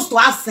 you're supposed to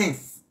have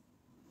sense.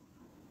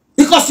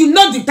 Because you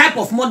know the type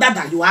of mother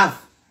that you have.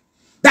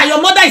 That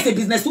your mother is a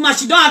businesswoman,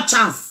 she don't have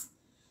chance.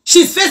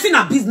 She's facing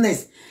a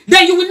business.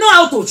 Then you will know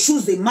how to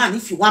choose a man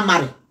if you want to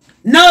marry.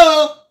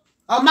 No.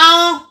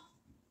 Oma.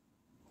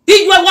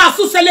 If you want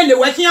to sell the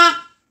working,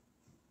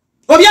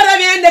 Obiara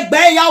vient the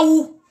bay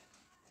yaou.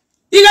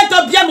 Il est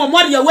to bien mon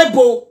mari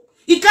webo.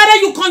 He carry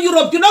you come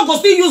Europe, you not go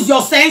still use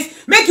your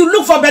sense, make you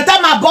look for better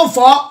man born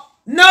for.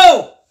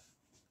 No.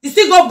 You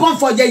still go born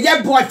for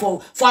your boy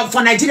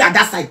for Nigeria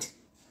that side.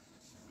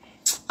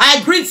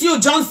 I greet you,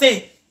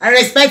 Johnson. I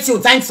respect you.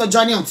 Thanks for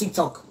joining on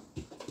TikTok.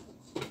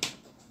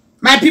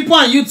 My people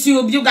on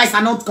YouTube, you guys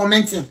are not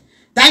commenting.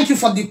 Thank you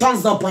for the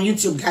thumbs up on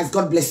YouTube, guys.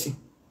 God bless you.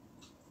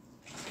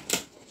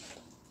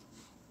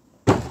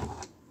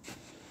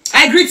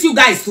 I greet you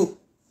guys too.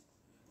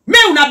 Me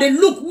una dey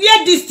look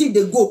where this thing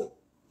they go.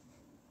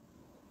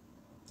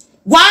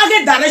 Why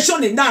get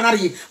direction in that?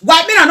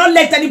 Why me not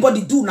let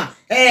anybody do now?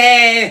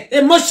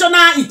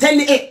 Emotional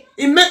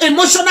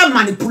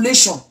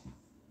manipulation.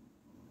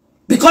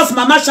 Because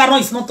Mama Sharon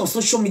is not on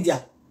social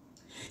media.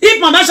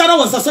 If Mama Sharon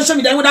was on social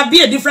media, it would have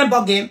been a different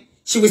ball game.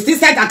 She will still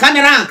set her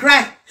camera and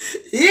cry.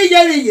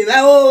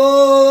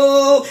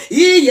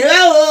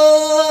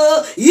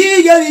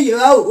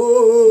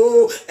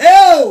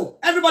 Oh,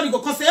 everybody go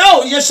come say,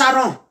 oh, yeah,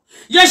 Sharon.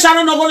 Yeah,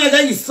 Sharon, no go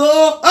make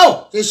so.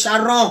 Oh, yeah,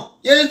 Sharon.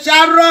 Yeah,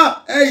 Sharon.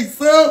 Hey,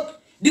 so.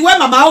 The way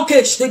Mama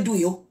okay, she do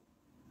you.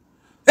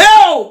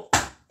 Oh,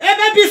 hey,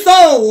 baby, so.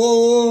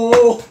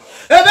 Oh.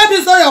 Hey,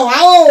 baby, so.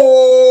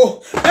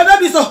 Oh. Hey,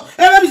 baby, so.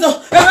 Hey, baby, so.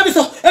 Hey, baby,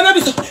 so. Hey,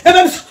 baby, so. Hey,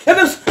 baby, so. Hey, baby,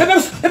 so. Hey,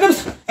 baby, so. Hey, baby,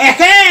 so.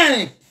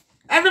 Hey,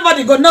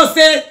 everybody go know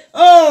say,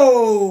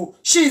 oh,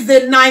 she's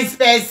a nice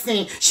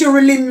person. She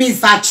really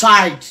miss her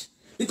child.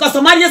 Because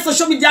somebody on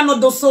social media not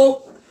do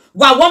so.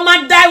 Why one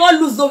man die or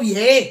lose over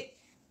here?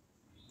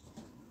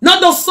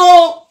 Not do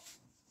so.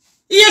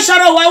 Here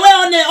Sharon, why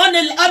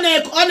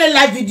on a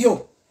live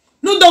video?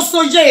 No do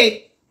so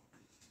ye.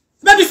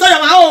 Maybe so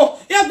oh,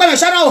 here by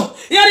Sharon.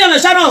 Here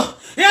Sharon.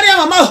 Here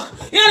mama.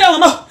 Here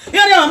mama.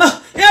 Here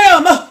mama. Here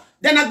mama.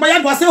 Then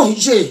Agbayan was say, oh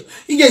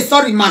ye,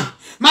 sorry man.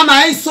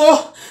 Mama, hey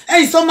so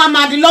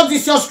mama, the Lord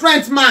is your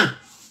strength, man.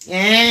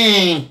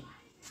 Eh.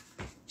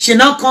 She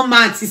not come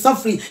out. He's so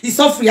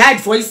free hide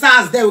for his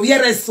house there.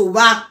 Where is so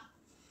bad?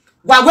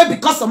 Why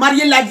because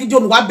somebody like video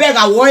no beg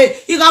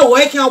away. He got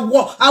away can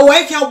walk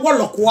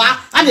lokwa.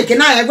 And they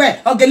cannot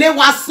ever. Ogele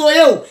was so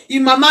ill.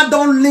 If mama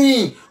don't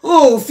lean.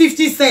 Oh,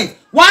 50 cents.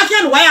 Why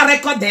can't I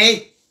record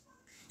there?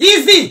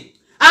 Easy.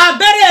 I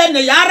better in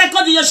the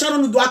record your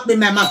Sharon do act me,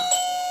 mama.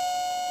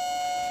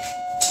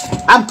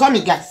 I'm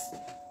coming, guys.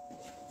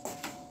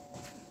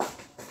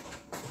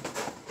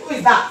 Who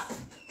is that?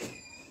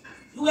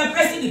 You were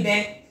pressing the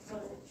bell.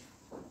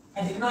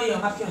 I did not hear your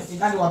happy and say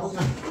that you were both.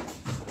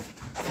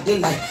 I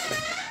didn't like.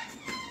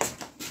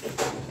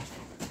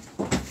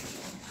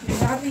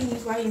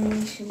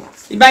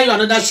 You buy you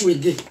another shoe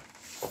again.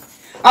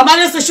 I'm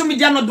on social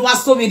media not do a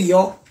so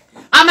video.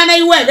 I'm on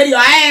a way video.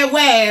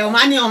 I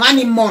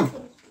money mon.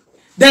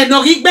 Then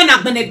no rig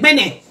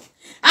bene.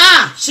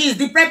 Ah, she's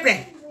the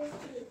prepper.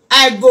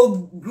 I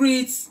go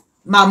greet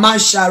Mama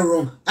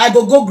Sharon. I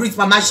go greet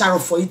Mama Sharon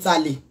for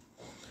Italy.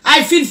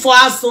 I feel for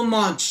her so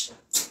much.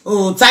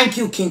 Oh, thank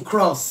you, King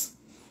Cross.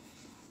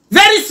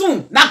 Very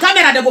soon, na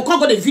camera they go come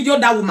go the video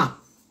that woman.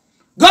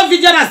 Go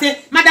video and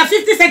say, Madam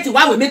 50 cents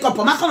why we make up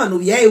for my come and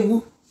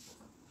we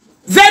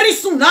very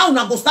soon now we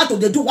go start to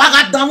do what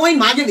I done when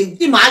imagine they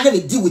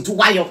deal with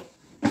wire.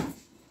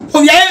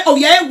 Oh yeah.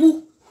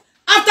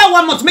 After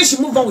 1 month, make she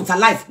move on with her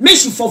life. Make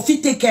she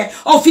forfeit take care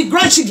of her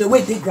grandchildren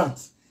where they grant.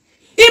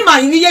 Ima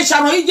ye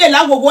Sharon ije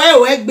la wo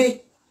o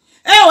egbe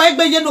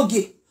ye no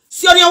ge.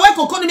 Si ori owe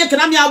kokoni me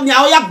kana mi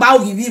oya gba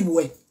ogiwi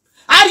ibu.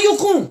 Are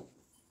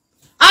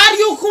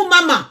you cool,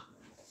 mama?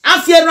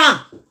 Afieran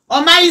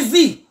or my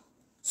easy.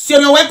 Si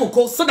ori owe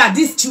koko so that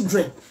these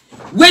children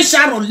where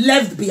Sharon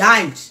left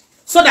behind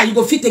so that you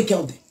go fit take care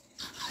of them.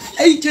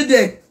 Hey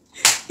children.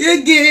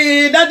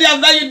 Again, daddy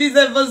have you this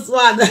first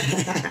one.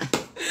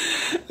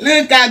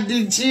 Look at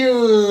the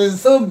shoes,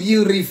 so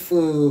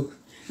beautiful.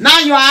 Now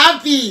you are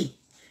happy.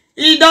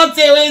 You don't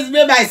say, where's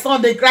me, my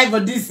son, they cry for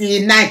this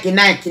Nike.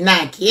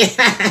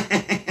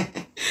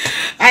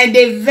 And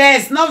the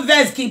verse, not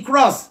verse, King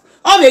Cross.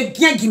 Oh, they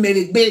can't give me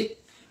the bay.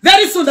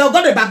 Very soon, they'll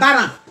go to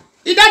Babaran.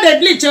 He got the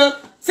bleach,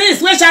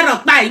 since where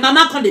Sharon buy,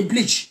 mama can the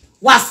bleach.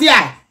 What's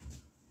here?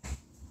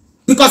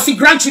 Because the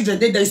grandchildren,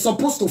 they're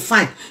supposed to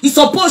find. She's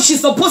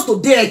supposed to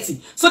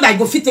dirty so that you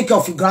go fit take care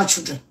of your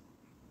grandchildren.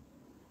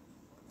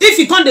 If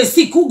you can't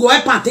sick, who go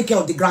help and take care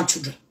of the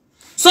grandchildren?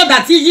 So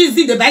that he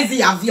easy the buy the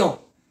avion.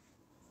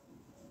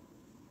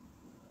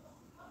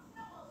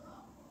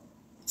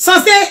 So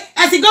say,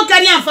 as he go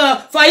carry him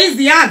for his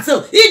the hand,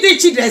 so if the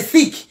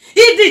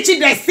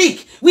children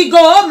sick, we go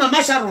home,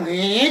 Mama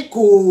Sharon,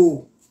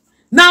 cool.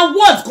 Now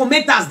what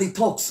commenters they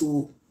talk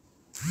so?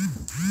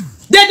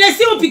 Then they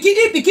say, if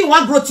Piki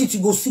want grow teeth,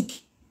 you go sick.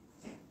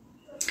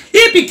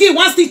 If Piki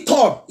wants it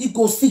tall, he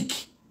go sick.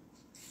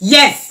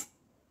 Yes.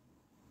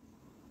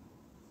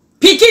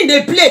 Piki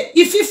they play,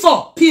 if he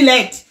fall,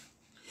 piled.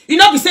 You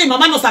know, be saying,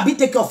 Mama knows a bit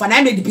take off, and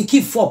I made the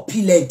Piki fall,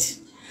 piled.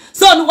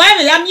 So, why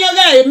am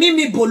here,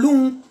 mimi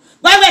balloon?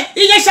 Why,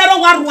 if Sharon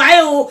want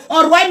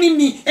or why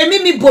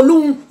mimi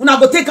balloon, when I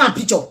go take a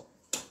picture.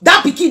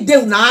 That Piki dey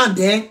una hand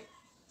there.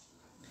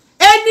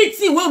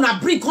 Anything we una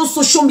bring on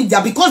social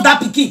media because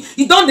that Piki,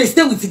 you don't they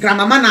stay with the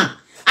grandmama now.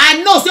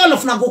 I know say all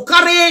of them go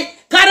carry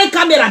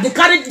camera,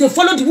 they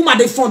follow the woman,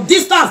 they from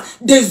distance,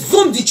 they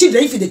zoom the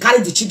children. If they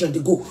carry the children, they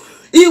go.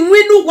 In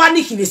window one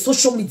in the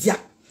social media.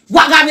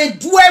 Wagame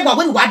dwe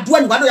when you are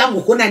doing what you are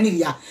going to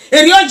do.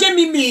 Erioje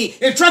mimi,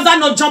 a trouser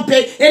not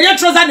jumping, a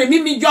trouser the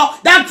mimi yo,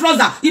 that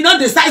trouser, you know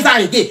the size are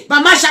again.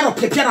 Mama Sharon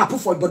prepare and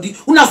put for body.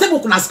 Una say we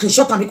can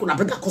screenshot and we can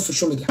bring across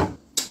social media.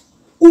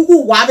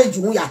 Why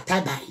you ya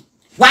tie by?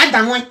 Why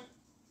that one?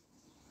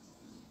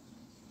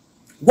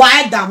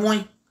 Why that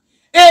one?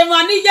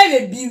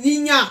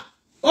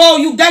 Oh,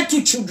 you get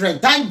 2 children.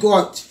 Thank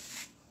God.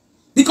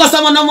 Because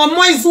I'm on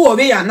more is who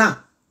away now.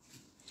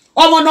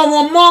 I'm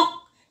on more.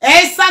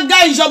 Esa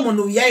guy job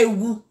on ye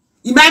ewu.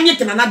 Imagine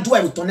can not do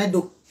with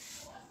tornado.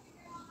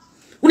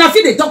 When I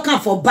feel they talking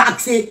for back,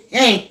 say,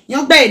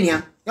 young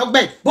bed,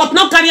 but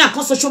not carry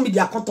on social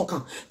media can't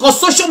talk. Because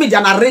social media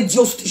na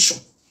radio station.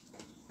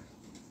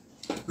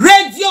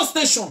 Radio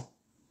station.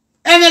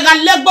 And they got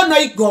leg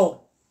no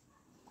go.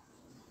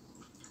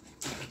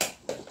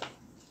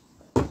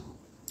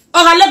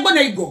 Or a leg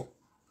no go.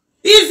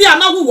 Easy and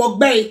now who walk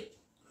bay.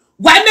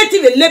 Why make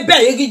it a leg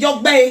bay? You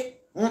jog bay.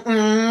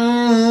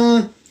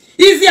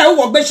 Easy who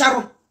walk bay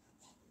Sharon.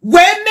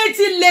 When make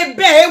it leg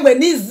bay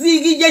when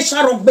easy ye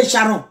Sharon bay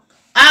Sharon.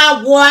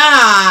 Ah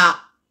wow.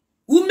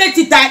 Who make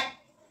it that?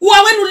 Who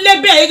are when you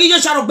leg bay ye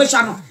Sharon bay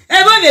Sharon.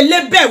 And when they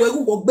leg bay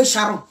who walk bay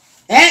Sharon.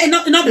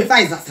 Not be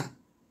vice versa.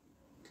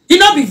 You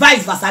not be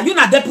vice versa. You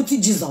not deputy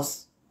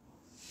Jesus.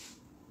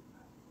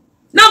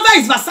 Not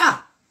vice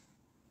versa.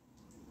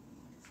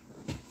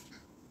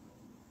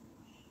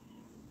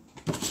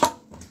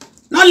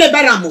 Not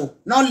liberamo.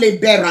 Not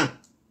liberam.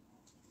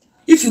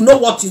 If you know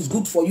what is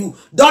good for you,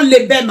 don't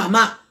label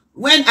mama.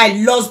 When I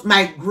lost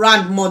my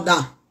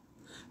grandmother,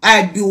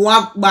 I be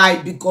walked by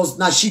because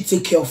now she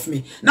take care of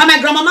me. Now my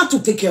grandmama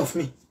to take care of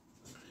me.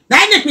 Now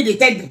I make me the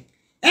tell me.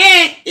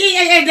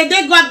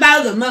 They go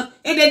about the man.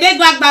 They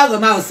go about the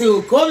man. Say,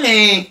 oh, come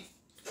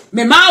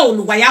me ma o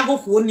no waya go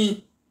ko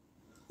ni.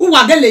 Who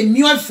wa get le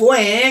new for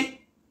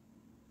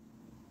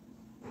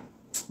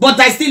But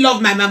I still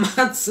love my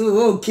mama too.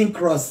 Oh, King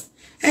Cross.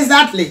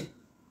 Exactly.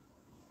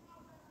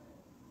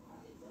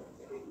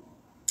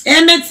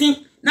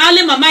 waiting. Now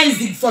only mama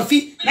is for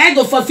fit. Now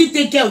go for fit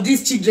take care of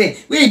these children.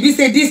 Where be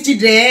say these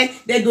children,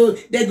 they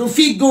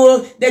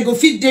go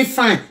fit they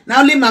fine.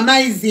 Now only mama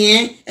is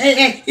here.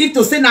 If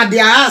to say na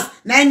their house,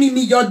 now me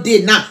your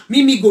day now.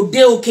 Me go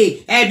day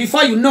okay.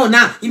 Before you know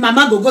now, your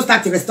mama go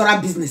start a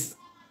restaurant business.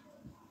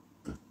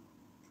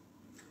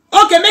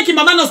 Okay, make your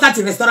mama not start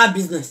a restaurant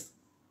business.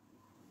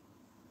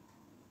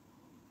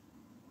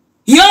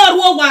 Yo,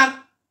 what?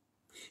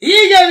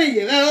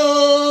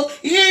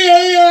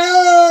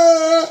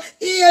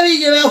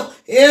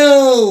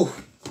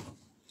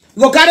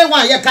 Go carry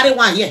one here, carry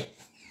one here.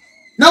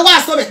 Now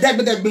what so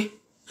degbe.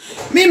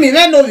 Me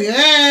no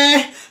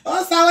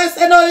oh sawe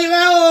se no vi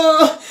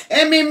oh.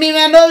 Me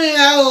no vi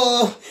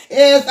oh.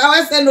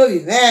 Sawe se no vi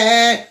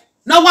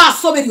now what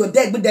so be your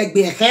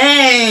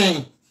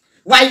degbe.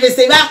 Why you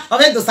say that?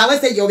 Over to sawe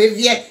se your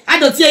vi. I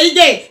don't hear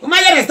ide. O ma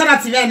ye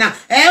restaurant na.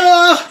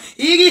 Oh,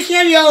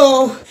 igi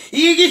yo.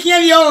 He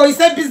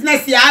said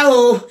business here.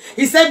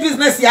 He said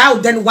business here.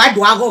 Then why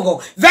do I go?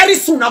 Very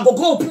soon I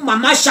go open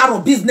Mama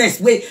Sharon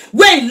business.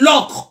 Wait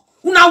lock.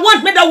 Una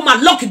want me that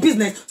woman lock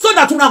business so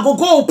that una go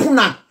open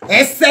na.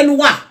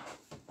 Esenwa.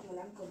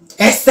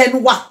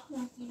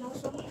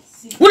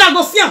 Una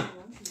go see.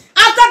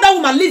 After that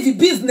woman leave the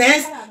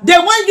business, they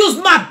won't use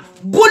map.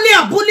 Bully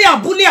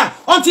her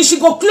until she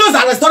go close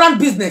her restaurant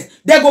business.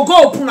 They go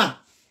open her.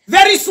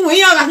 Very soon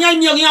here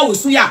will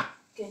suya.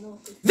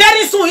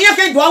 Very soon, you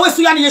can do always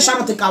see any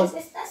Sharon take out.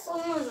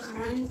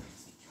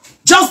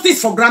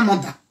 Justice for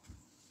grandmother.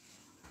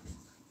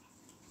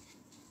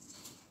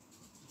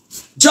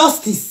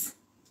 Justice.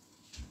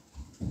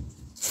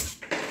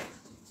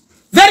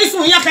 Very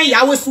soon, you can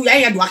always see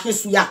any do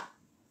suya.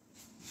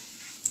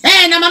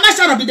 Na mama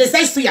Sharon be the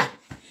same suya.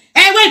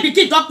 When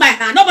pikin talk by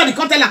now, nobody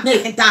can tell her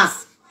me in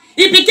task.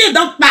 If pikin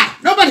don't buy,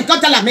 nobody can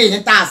tell her me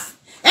in task.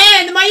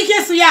 Na you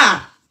can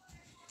suya.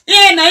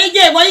 Na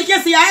ije, what you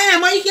can suya.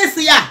 Ma you can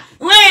suya.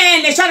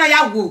 When the Sharon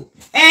yagu,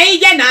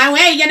 ije na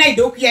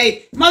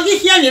idopie. Mogi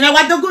here, you know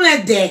what the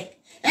good there.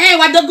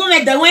 What the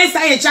good the way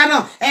say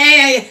Sharon,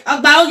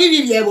 about give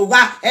you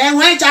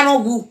when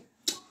Sharon go.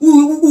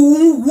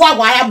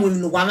 Why am you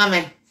no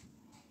man?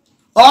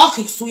 Oh,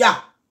 suya.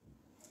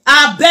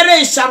 A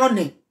bere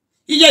Sharon.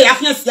 Ije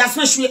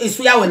yasma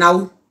suya we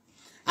now.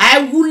 I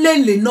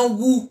wulele no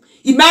wu.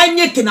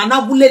 Imanye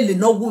kenana wulele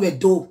no wu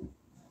edo.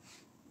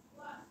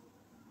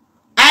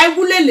 I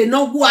wulele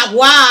no wu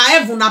agwa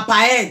heaven na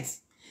paed.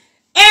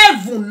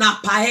 Heaven na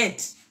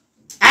paed.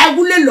 I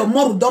wulele lo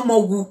moru do mo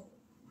wu.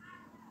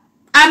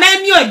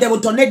 Amemi o de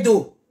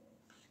tornado.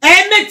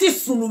 Emeti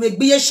sunu we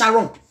gbe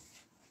Sharon.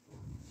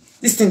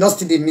 This thing does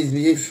today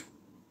misbehave.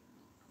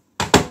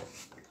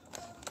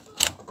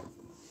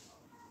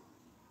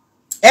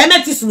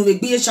 Emeti sunu we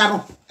gbe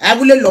Sharon. I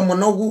wulele lo mo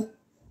no wu.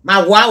 Ma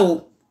wa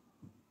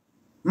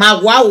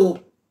o.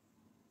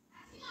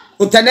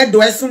 O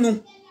tornado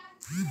esunu.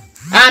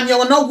 Ami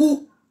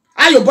onogu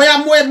ayo boya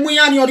mu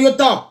ya ni ori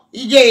oto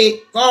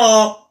ije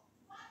ko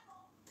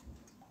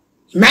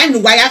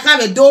manu wa ya ka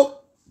be do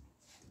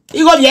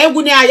igo bi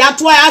egu ni aya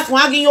to asun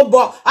agin yo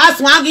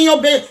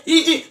be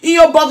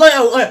iyo bogo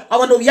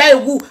omo no ya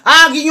egu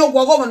agin yo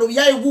gogo no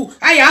ya egu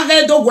aya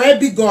ga do go e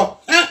big go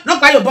no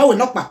pa yo bo we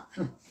no pa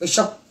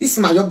this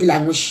man yo be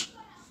like mush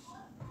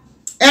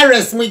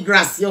eres muy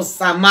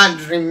graciosa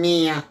madre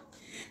mía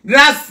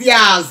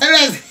gracias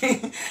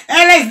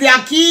eres de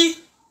aquí.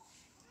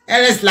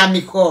 Eres la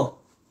mejor.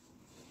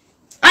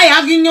 I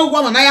have in your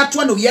woman. I have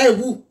 20 years.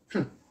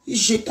 You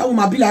shit that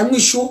woman be like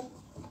show.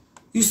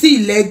 You see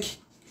leg.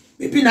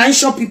 Maybe na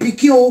shop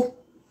pipikio.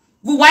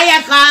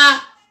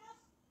 Buwayaka.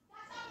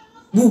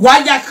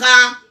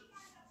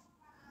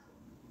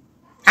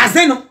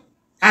 Azeno.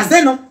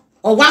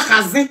 Or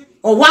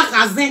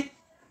wakazen.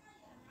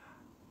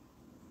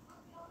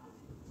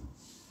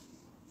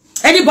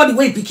 Anybody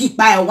will pick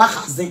by a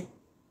wakazen.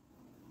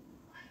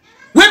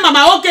 When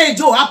Mama Okay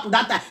Joe happened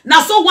that time,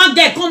 now so one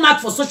girl come out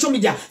for social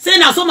media saying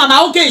now so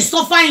Mama Okay is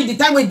suffering the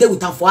time when they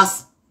with her for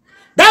us.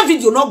 That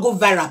video not go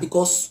viral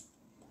because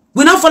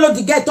we not follow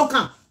the girl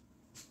talking.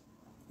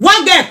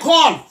 One girl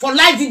called for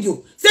live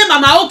video say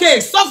Mama Okay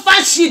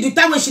suffer she the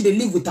time when she they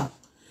live with her.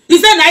 He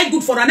said now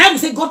good for her. And I will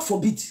say God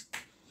forbid.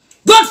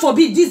 God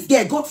forbid this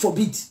girl. God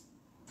forbid.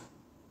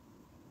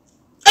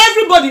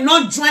 Everybody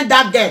not join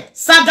that girl.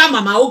 Saga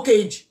Mama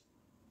Okay.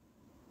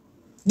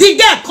 The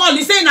girl called,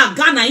 he say na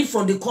Ghana in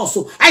from the call.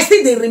 So I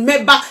still they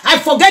remember, I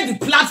forget the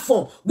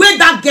platform where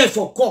that girl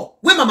for call,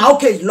 where Mama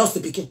Okay lost the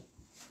pikin.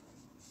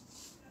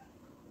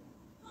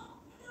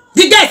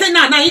 The girl say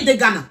nah, he the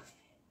Ghana.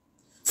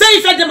 Say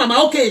if the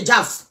Mama Okay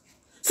just.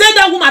 Say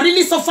that woman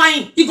really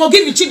suffering, he go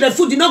give the children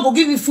food, he not go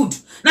give me food.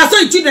 Now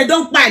so the children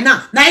don't buy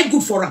now, it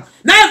good for her.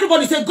 Now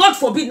everybody say God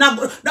forbid, now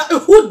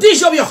who dish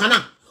your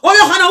Yohana? Oh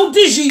Yohana, who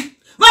dish you?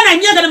 When I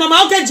hear that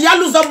Mama Okay ji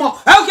lose some more.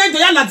 Okay,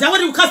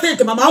 when you can say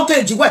to Mama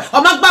Okay ji where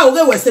or Magba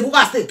Oge we say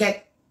buka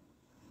stay.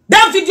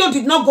 That video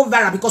did not go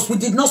viral because we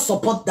did not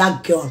support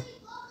that girl.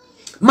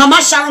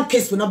 Mama Sharon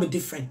case will not be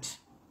different.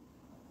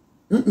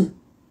 Then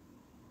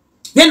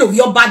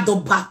your bad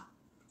doba.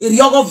 Il y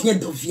vient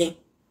de vient.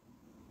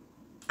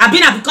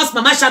 Abina because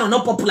Mama Sharon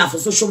not popular for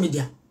social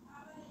media.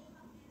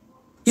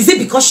 Is it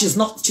because she's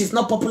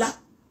not popular?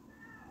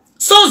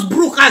 So's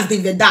Brooke has the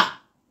Veda.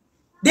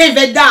 The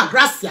Veda,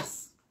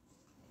 gracias.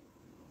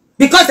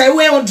 Because I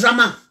wear on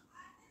drama.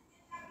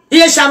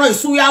 Iye Sharon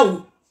is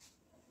suya.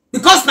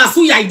 Because na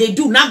suya they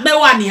do.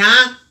 Nagbewa ni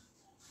ha.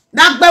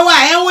 Nagbewa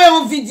I wear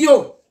on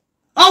video.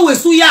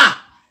 Always suya.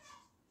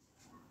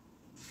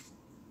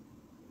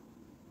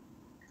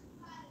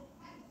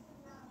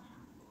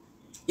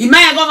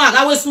 Imaya goma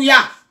gawe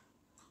suya.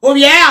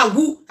 Obiye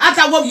agu.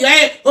 Ata wo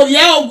biye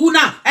ogu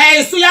na.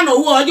 Suya no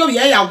wo ojo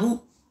biye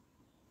agu.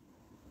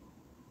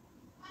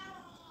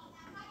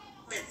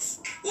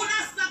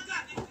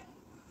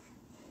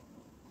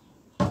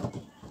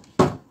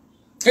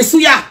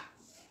 Esuya.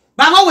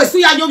 Bama we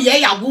suya nyo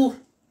ye yagu.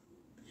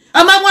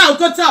 Ama mwa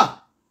okota.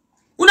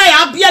 Una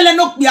ya biele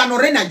no kpi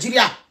anore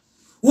Nigeria.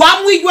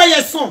 Wa mu igwe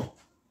ye son.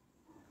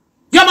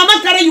 Your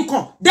mama carry you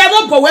come.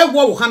 Devil go we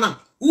wo hana.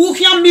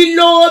 Uhia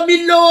milo.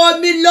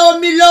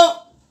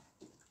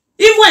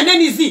 Even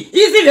when easy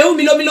we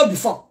milo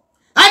before.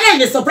 I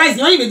didn't surprise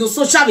you even do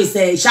social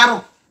with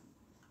Sharon.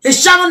 A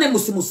Sharon ne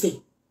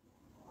musimuse.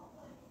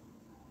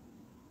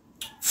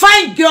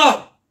 Fine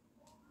girl.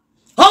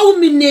 Oh,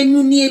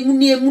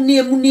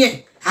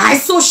 munie. I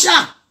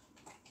social.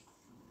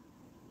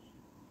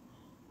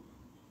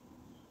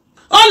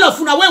 All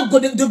of una when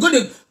they go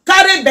to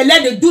carry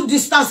belle, they do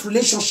distance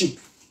relationship.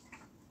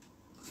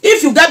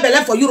 If you get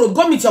belle for Europe,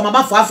 go meet your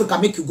mama for Africa,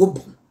 make you go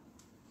born.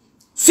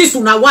 Sis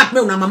una what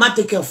me una mama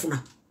take care of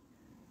una.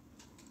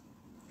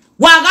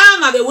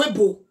 Waganga the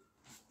webo.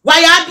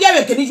 Why ya bia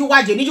we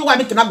keniju wa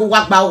make na go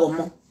work ba wo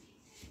mo.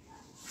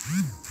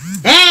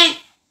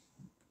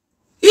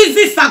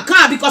 Easy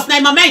Saka because na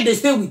mama they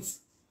stay with.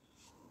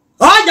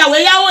 Oh, the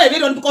way ya we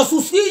don't because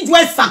you see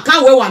you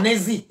Saka we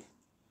wanezi.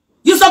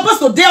 You supposed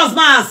to date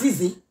husband as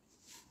easy. You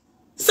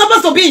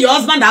supposed to be in your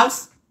husband's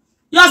house.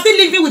 You are still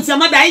living with your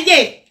mother.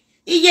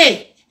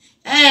 Yeah,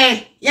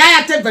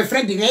 take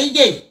boyfriend.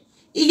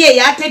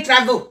 Yeah, take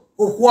travel.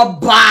 Oh,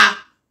 ba.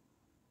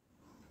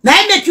 Now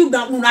I make you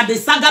una the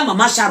saga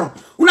Mama Sharon.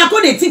 Una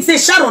go they think say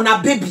Sharon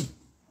a baby.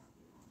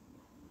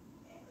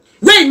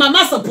 Where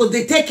mama supposed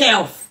to take care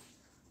of.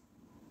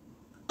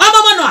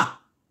 Oh, mama no.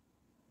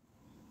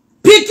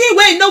 Piki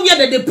where know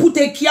where they put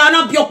a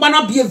kiana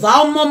biokwana bieva.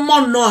 Oh,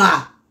 mama no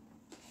ha.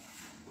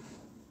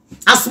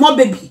 A small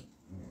baby.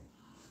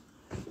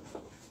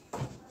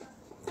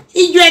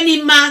 Ijwe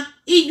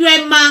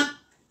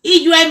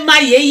ma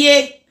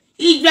yeye.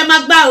 Ijwe ma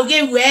gba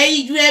oge we.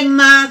 Ijwe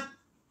ma.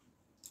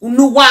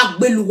 Unuwa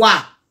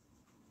beluwa.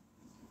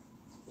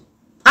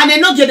 And they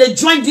not get to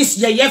join this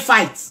yeye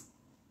fight.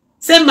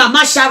 Say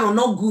Mama Sharon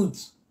not good.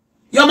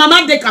 Your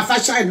mama de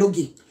kafasha no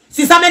ge.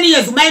 Since how many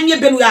years my me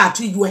been we are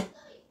you.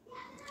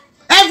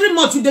 Every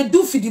month you they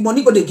do for the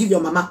money go they give your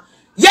mama.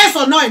 Yes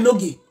or no no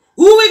ge.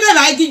 Who we get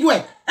I give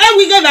you?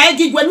 We get I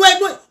give you.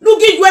 No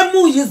give you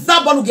mu is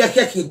zabo no get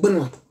keke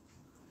gbenwa.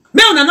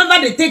 Me una never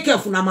they take care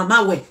of una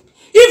mama we.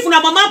 If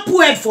una mama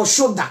put head for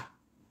shoulder.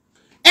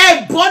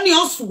 Boni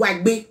on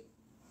swagbe.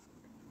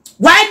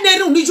 Why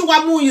neru niju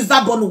wa mu is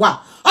zabo no wa.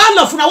 All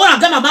of una want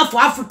to get mama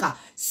for Africa.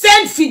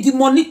 Send feed the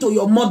money to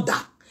your mother.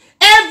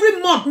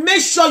 Every month,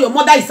 make sure your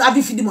mother is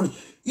having feed the money.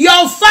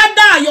 Your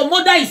father and your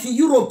mother is in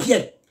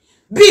European.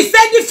 Be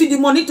sending feed the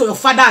money to your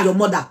father and your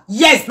mother.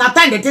 Yes, now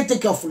time they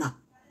take care of now.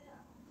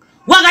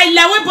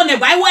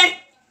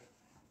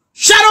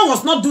 Sharon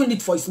was not doing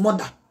it for his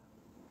mother.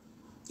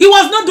 He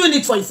was not doing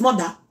it for his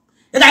mother.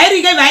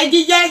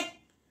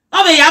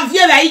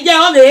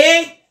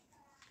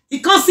 He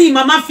can't see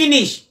mama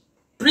finish.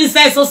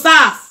 Princess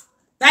Osas,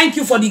 thank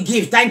you for the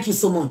gift. Thank you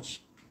so much.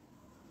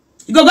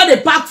 You go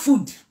the pack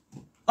food.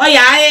 Oh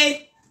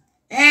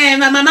yeah,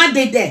 my mama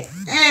did that.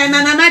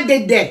 My mama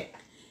did that.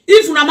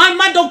 If una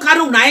mama don't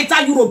carry una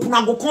enter Europe,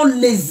 una go come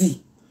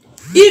lazy.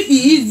 If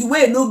he is the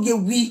way no get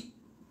we,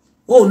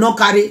 oh no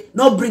carry,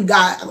 no bring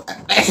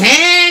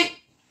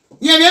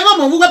you never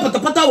mo we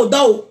pata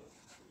odo.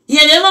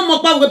 You never mo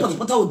pa we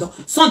pata odo.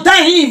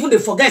 Sometimes he even they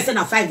forget say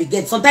na 5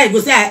 again. Sometimes he go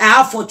say I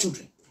have 4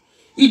 children.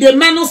 If the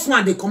minus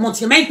one they come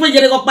out, you make me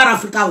go para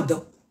Africa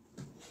odo.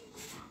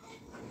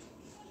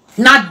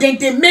 Now then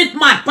they make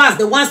my pass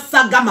the one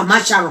saga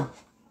Mama Sharon.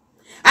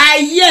 I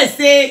hear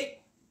say,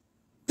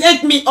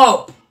 take me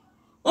up.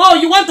 Oh,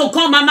 you want to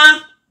come,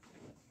 Mama?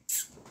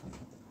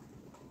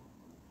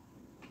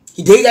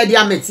 He did get the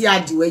ameti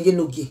where you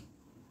know gay.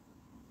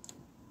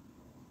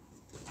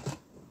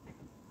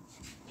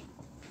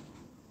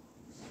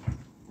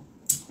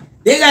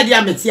 They got the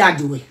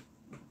ameti way.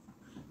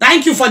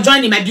 Thank you for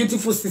joining my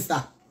beautiful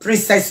sister,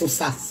 Princess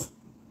Osas.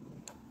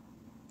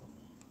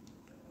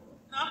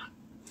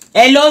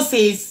 Hello,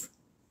 sis.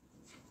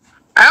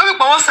 I will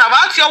go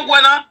savate your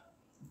winner.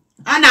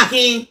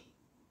 Anaki.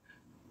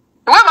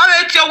 What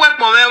about your work,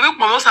 Mama? We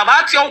will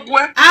savate your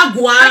work.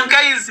 Agua.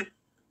 Easy.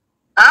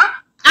 Huh?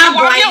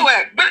 Agua.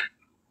 But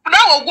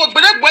now go,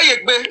 but that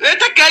way, let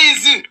take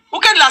easy. Who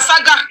can la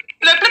saga?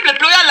 Let people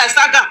play la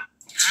saga.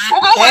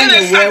 Who go away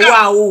the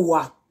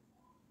saga?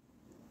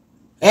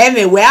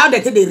 Anywhere, how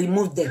they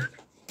remove them.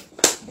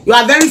 You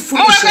are very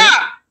foolish.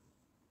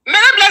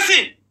 Many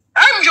blessing.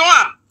 I'm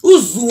Joan.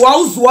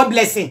 Uzuwa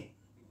blessing.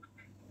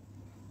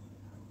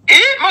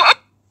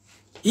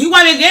 You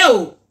want to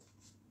go?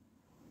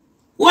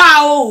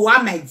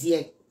 Wow, my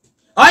dear.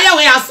 Oh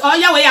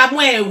yeah, we are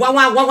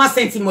more 1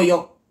 cent more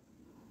yo.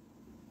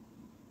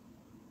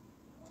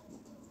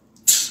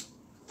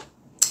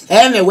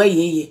 Anyway,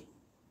 ye.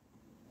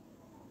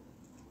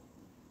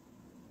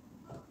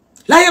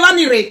 La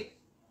yevani re.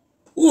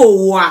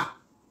 Oh wow.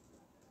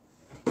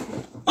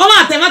 Oh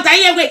my,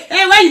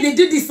 hey, why you they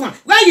do this one?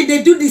 Why you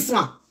they do this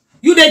one?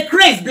 You they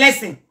crazy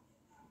blessing.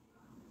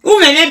 Who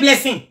may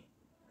blessing?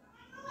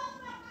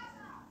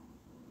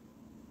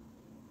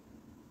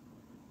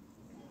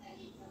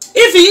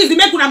 If he is the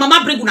make una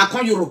mama bring una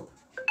come Europe.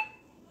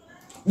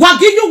 What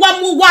give you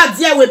one more word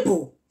dear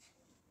wepo?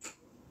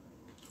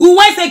 Who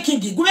was a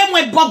kingi? Go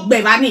and bog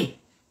bevani.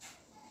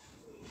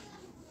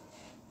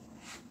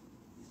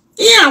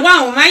 Yeah,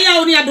 wow, my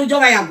only a dojo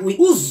I agree.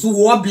 Who's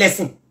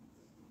blessing?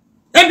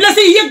 A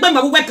blessing you get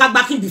my work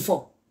back in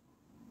before.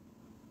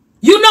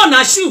 You know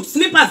now shoe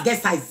slippers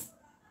get size.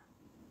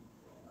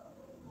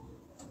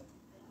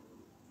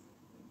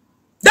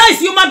 That is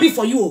human being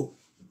for you.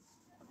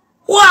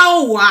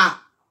 Wow.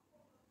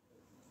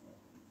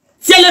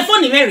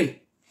 Telephone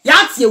Mary.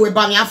 Yati we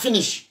ba me I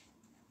finish.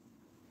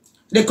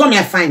 They come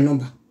here fine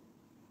number.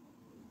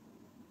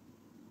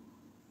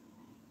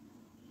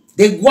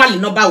 They go all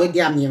number with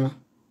their mirror.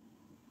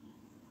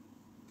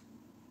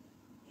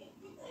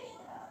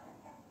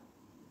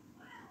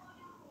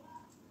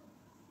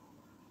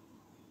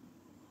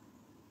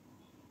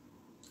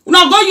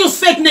 Now go use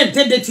fake name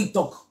take the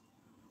TikTok.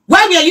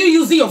 Why were you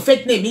using your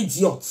fake name,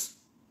 idiot?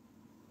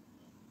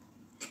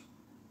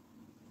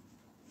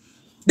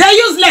 They're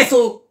useless,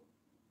 oh.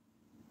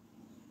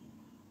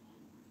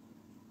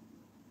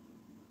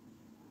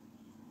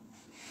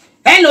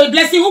 Hello,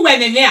 blessing who were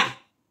there.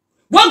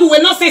 What do we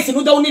not say in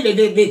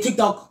the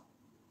TikTok?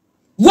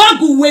 What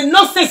do we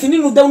not say in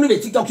the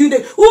TikTok? You the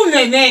who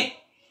there?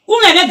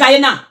 Who there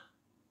Guyana?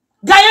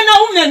 Guyana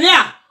who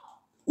there?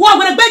 What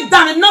would beg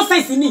down and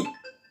nonsense in me?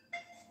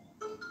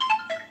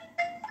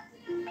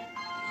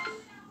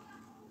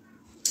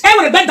 I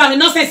would bet down and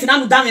nonsense in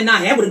I'm down and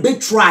I would beg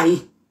try.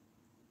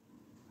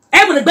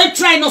 I would beg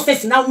try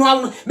nonsense now.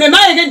 No, me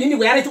my again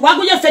anyway. What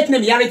go your fake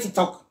name here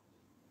TikTok?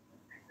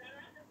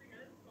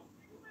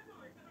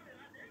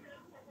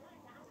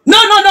 No.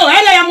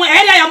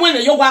 I am when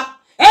the yoga.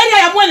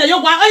 I am when the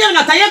yoga. I am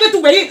not tired to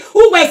wait.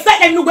 Who were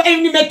set and you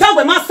may tell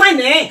when my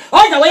sign eh?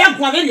 All the way up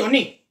to a million.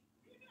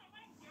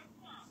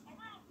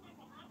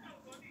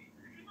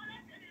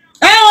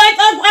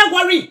 Don't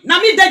worry. Now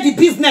me did the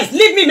business.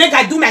 Leave me make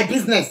I do my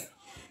business.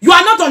 You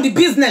are not on the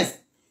business.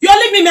 You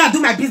leave me make I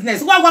do my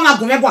business. What am I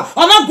going to go?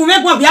 I'm not going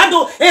to go. We are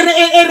to.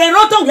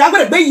 We are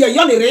going to be here. You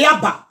are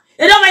reyaba.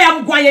 E don't I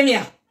am going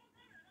here.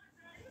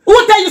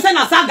 Who tell you say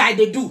na saga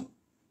they do?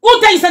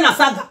 Who tell you say na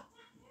saga?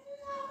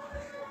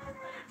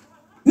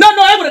 No,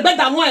 I would bet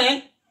that one,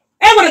 eh?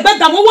 I would bet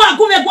that one.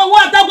 What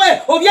that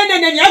way?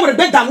 I would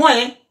bet that one,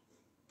 eh?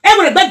 I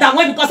would bet that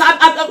one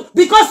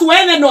because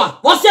when know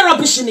what's your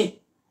rubbish in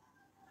it?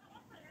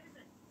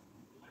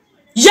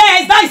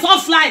 Yes, that is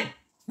offline.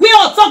 We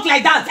all talk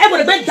like that. I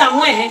would bet that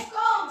one, eh?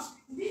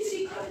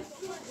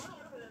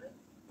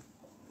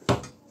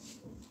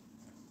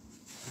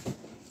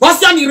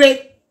 What's your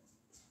rate?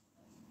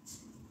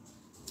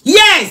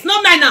 Yes,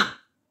 no manner.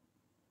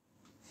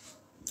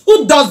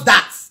 Who does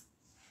that?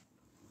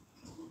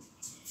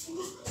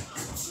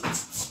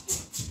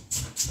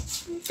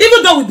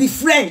 Even though we be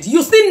friends,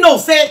 you still know,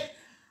 say,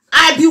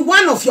 I be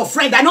one of your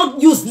friends. I don't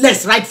use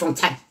less right from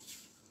time.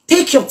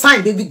 Take your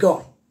time, baby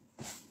girl.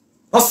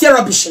 What's your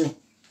rubbish?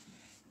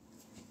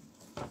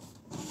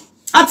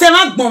 I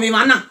tell you,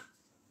 mana.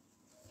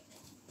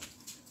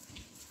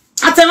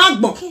 I tell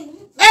you,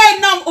 hey,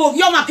 no, oh,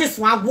 you're my case,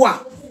 one boy.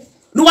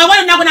 No, I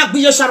want to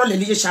be your Sharon,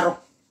 Lily Sharon.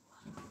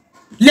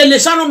 Lily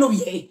Sharon, no,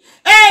 ye.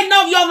 Hey,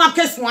 no, you're my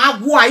case,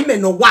 one boy, I may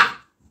know why.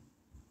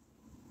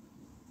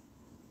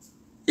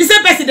 The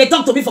same person they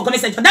talk to me for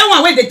comment section. That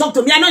one when they talk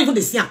to me, I don't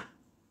even see him.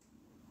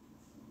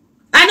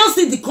 I don't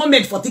see the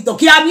comment for TikTok.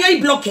 He am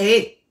here block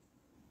it.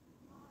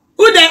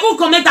 Who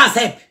comment as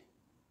help?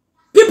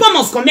 People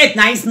must comment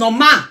now. It's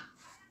normal.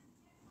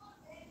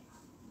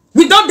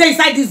 We don't dey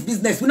inside this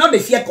business. We not the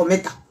fear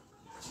commenter.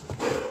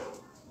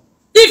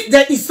 If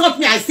they insult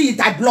me, I see it.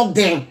 I block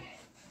them.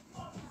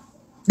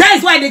 That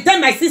is why they tell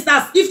my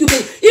sisters,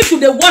 if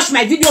you watch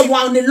my video, you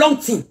are on a long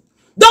thing.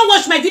 Don't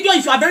watch my video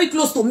if you are very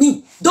close to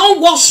me.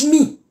 Don't watch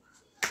me.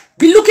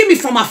 Be looking me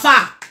from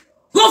afar.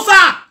 Go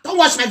far. Don't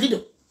watch my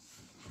video.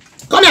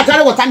 Come here,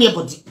 carry water in your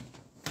body.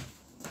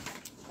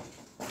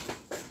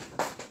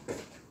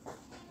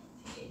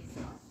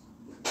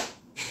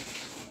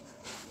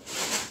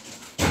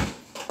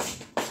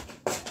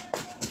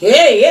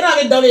 Hey,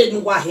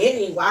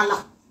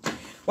 wala.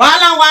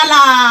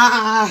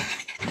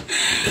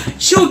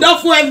 Shoot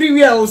up for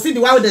everywhere. We'll see the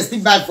one with the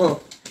stick back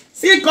for.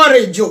 See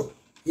courage, Joe.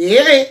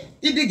 Yeah.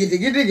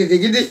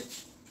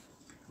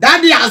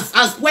 Daddy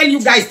has spoiled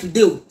you guys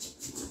today.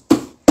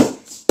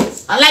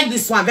 I like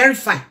this one, very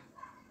fine.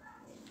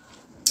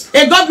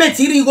 A government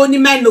here go ni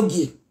men no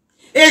give.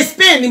 A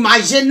Spain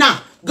imagine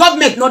now.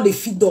 Government not they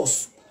feed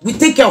us. We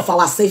take care of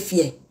ourselves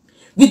here.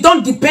 We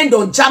don't depend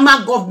on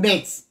German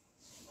government.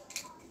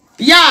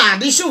 Yeah,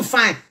 they should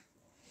fine.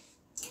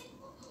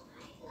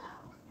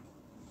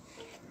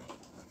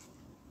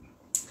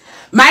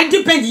 My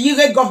depend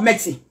the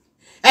government.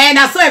 And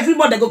I saw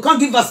everybody go come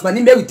give us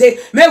money. May we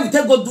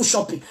take go do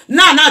shopping.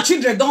 Now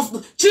children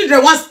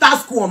want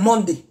start school on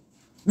Monday.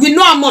 We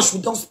know how much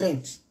we don't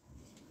spend.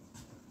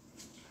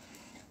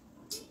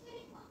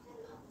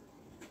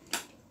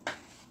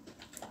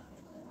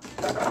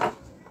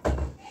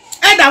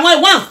 And I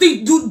want one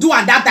thing do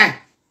at that time.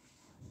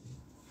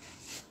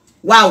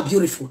 Wow,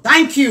 beautiful.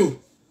 Thank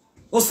you.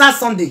 Osa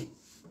Sunday.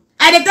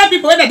 I tell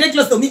people when they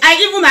close to me.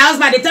 Even my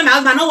husband, they tell my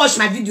husband, don't watch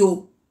my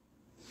video.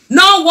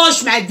 No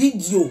watch my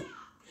video.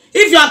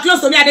 If you are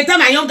close to me, I tell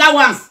my younger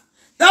ones,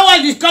 don't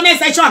watch this comment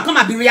section and come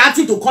and be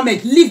reacting to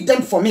comment. Leave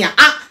them for me.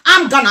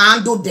 I'm gonna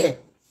handle them.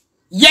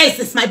 Yes,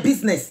 it's my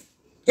business.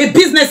 A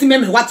business in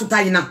me what to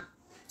tell you now.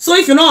 So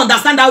if you don't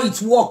understand how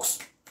it works,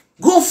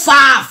 go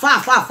far.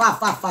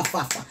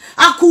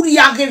 Akuri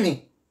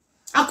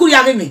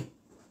me.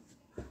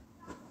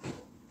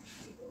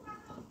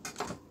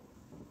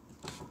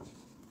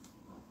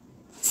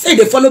 Say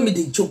they follow me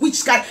the joke.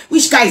 Which guy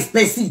is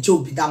expensive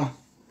joke be that one?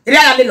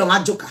 Really long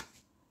a joker.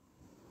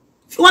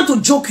 If you want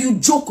to joke, you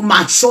joke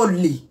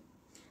maturely.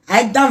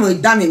 I damn a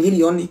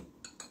million.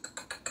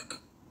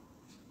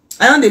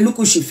 I don't look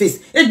who she face.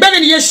 It's better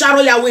than you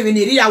Sharon ya women,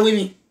 real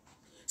women.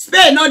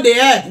 Spain not the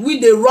help. We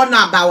they run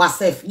up by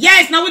ourselves.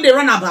 Yes, now we they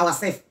run up by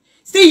ourselves.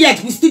 Still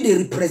yet, we still they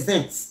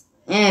represent.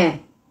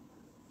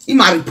 He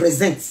might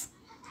represent.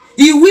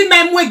 The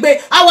women wake be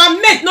our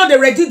mate not they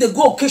ready to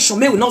go occasion.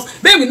 May we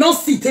not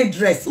sit a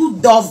dress. Who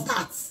does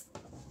that?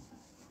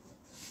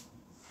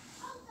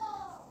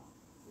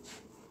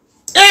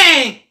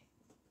 Hey,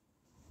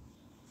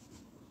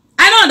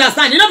 I don't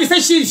understand. You know, we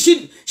say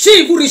she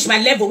even reach my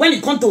level when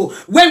it come to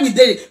when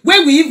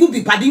we even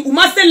be party. You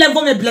must say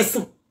level me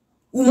blessing.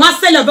 You must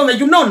say level me.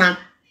 You know now.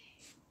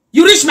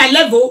 You reach my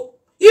level.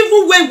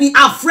 Even when we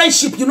are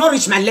friendship, you not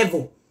reach my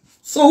level.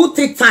 So who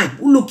take time?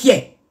 Who look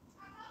here?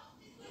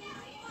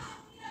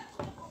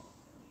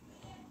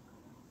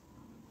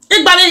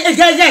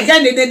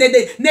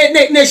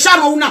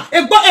 Sharon now.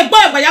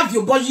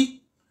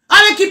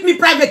 I will keep me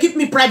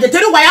private.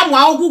 Tell you why I'm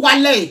one.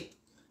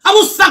 I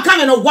will suck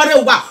and no worry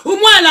about or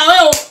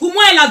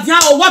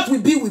what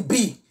will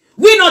be.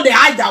 We know the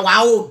hide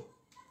our own.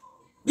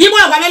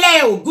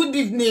 Good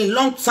evening,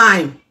 long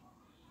time.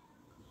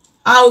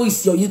 How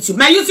is your YouTube?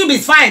 My YouTube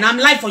is fine. I'm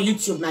live for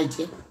YouTube, my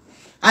dear.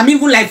 I'm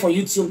even live for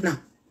YouTube now.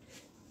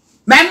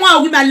 My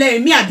mom will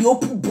me at the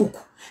open book.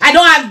 I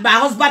don't have my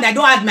husband, I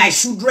don't have my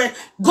children.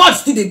 God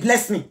still they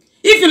bless me.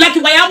 If you like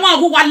it, why I want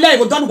who one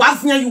don't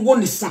want you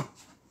want the son.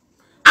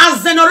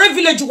 As in a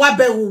village, what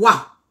be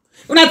wa.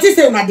 When I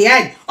say una the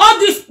hide, all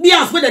these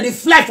beings whether they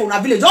fly from a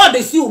village, all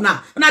they see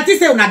una. When I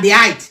say una the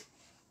hide,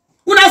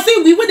 when I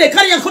see we when they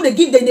carry and they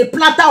give them a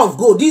platter of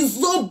gold. It's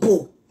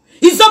Zobo.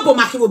 It's Zobo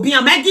makiwo be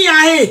a magi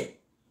ahe.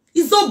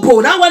 It's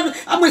Zobo. That one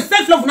I'm a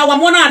self love now.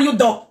 I'm one on you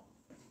dog.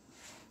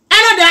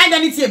 I know the hide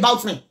anything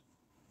about me.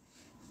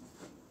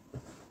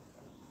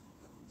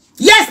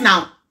 Yes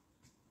now.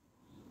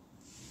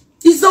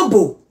 It's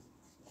Zobo.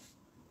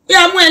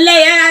 Yeah,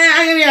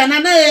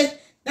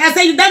 I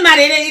say you don't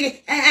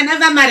marry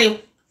another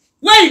marry.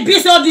 When you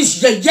beat all these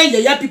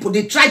people,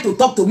 they try to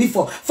talk to me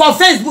for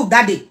Facebook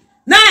that day.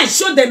 Now I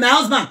showed them my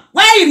husband.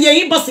 Why are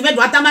you impossible?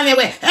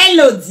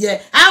 Hello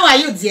dear, how are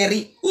you,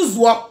 dearie? Who's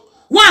what?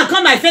 One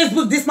come my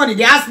Facebook this morning.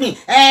 They ask me,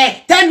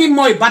 tell me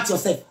more about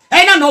yourself.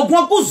 Hey, no,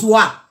 who's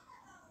what?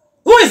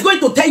 Who is going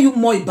to tell you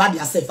more about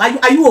yourself?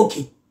 Are you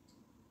okay?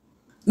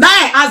 Now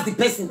I ask the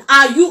person,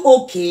 are you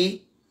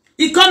okay?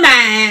 He called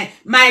my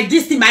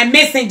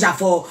messenger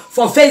for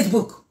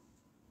Facebook.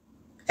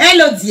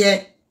 Hello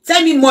dear,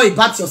 tell me more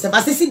about yourself.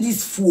 I say, see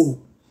this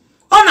fool.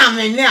 Oh no,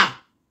 man, now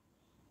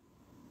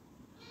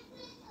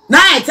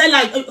I tell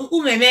like,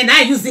 man,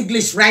 I use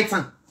English right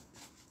now.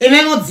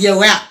 Remember dear,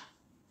 where?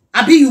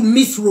 I be you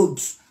miss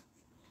road.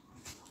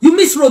 You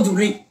miss road,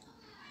 ring.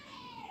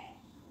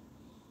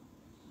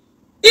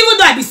 Even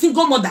though I be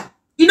single mother,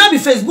 you know be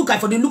Facebook, I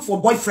for the look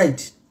for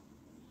boyfriend.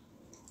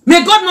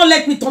 May God not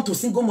let me turn to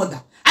single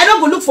mother. I don't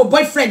go look for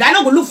boyfriend. I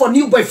don't go look for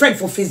new boyfriend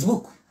for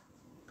Facebook.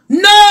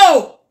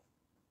 No!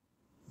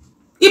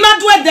 He might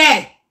do it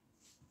there.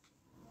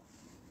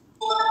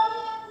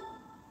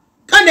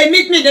 Can they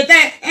meet me? They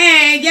say,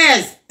 hey,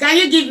 yes. Can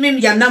you give me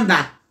your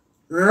number?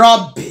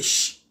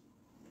 Rubbish.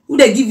 Who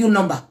they give you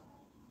number?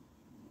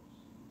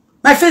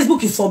 My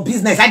Facebook is for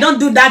business. I don't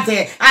do that.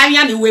 I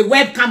am the way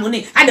webcam on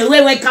it. I the way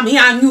webcam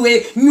here and you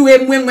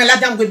when let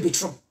them go be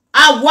true.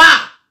 Ah,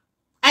 wow.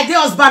 I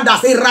tell husband that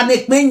say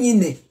ranek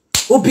menine.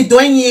 Opi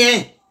doing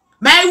here.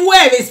 My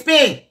way is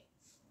Spain.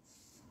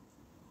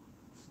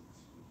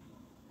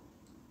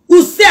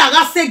 Who say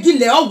I say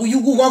gile or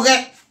you go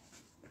get?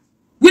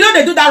 We know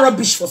they do that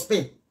rubbish for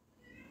Spain.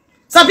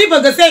 Some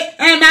people go say,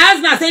 my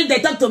husband say if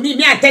they talk to me,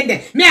 me I tell them,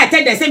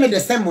 say me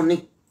the same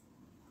money.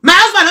 My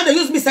husband not they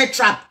use me set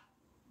trap.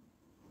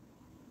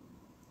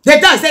 They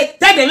tell say,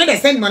 tell them they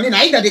send money.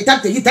 Now either they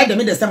talk to you, tell them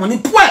the same money.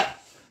 Poor.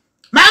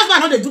 My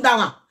husband not they do that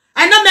one.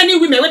 I know many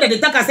women when they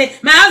talk and say,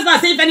 my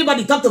husband say if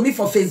anybody talk to me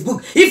for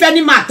Facebook, if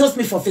any man toast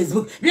me for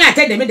Facebook, me I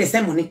tell them the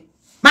same money.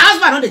 My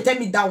husband not they tell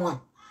me that one.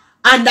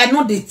 And I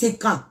know they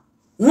take on.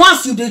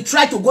 Once you they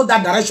try to go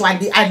that direction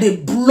and they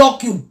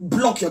block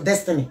your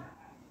destiny.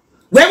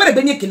 Wherever they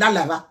bring a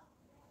lava.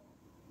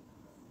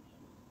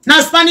 Now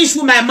Spanish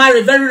woman I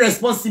marry very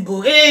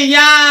responsible. Hey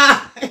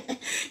yeah.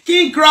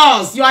 King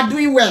Cross, you are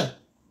doing well.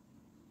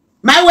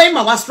 My way,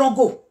 my was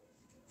struggle.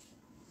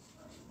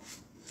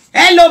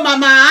 Hello,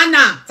 Mama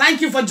Anna. Thank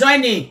you for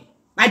joining.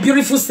 My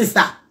beautiful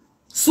sister.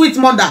 Sweet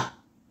mother.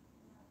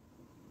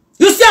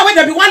 You see how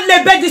they be one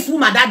label this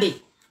woman that day.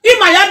 If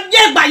my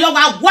young by your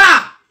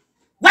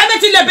why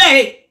not you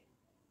label?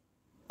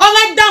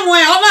 Oh, damn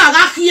way,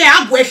 oh, here,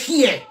 I go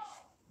here.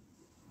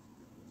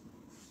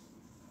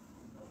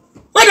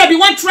 When they be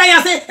one try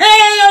and say,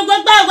 hey,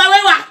 go back,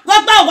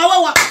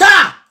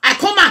 ta. I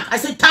come out, I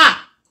say,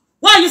 ta.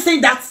 Why are you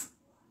saying that?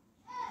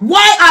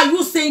 Why are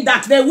you saying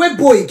that? They way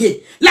boy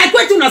again. Like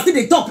wait till I see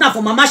they talk now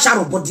for Mama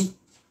Sharon body.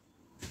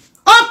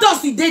 Up to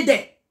we did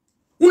there.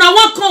 Una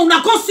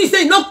want see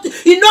say no,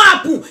 it no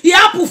happen. It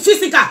happen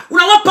physical.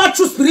 Una want part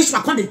true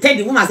spiritual. Come they tell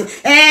the woman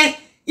say,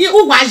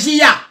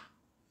 uwajia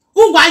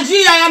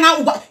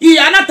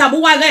yana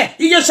tabu wale.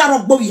 Iye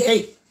Sharon boy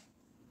hey.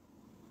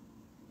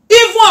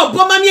 Ivo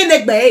oboma mi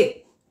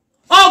enegbe.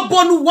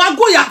 Obonu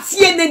wago ya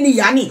tiene ni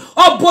yani.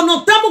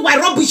 Obono tamu wa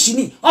rubbish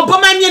ni.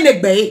 Oboma mi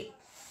enegbe.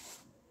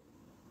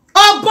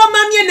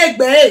 Oboma mi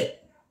enegbe.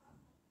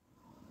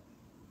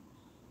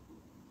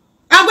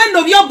 And when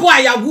no your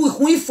boy ya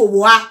wu ifo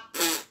wa.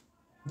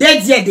 They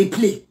there they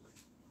play.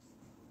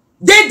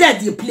 They there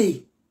they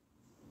play.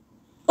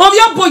 Of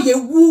your boy ye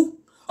wu.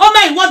 Oh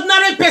my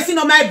ordinary person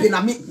of my be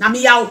na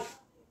mi yao.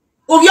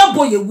 Of your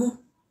boy ye wu.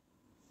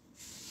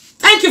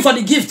 Thank you for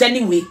the gift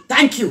anyway.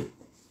 Thank you.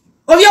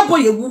 Of your boy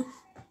ye wu.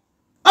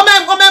 Oh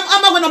my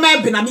when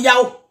my be na mi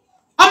yao.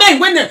 Oh my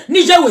when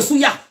nije we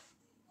suya.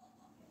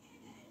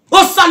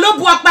 O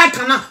salobu akpa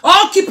kana.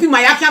 Oh keep him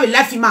my afia with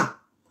life man.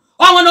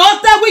 Oh when o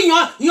te we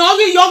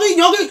yori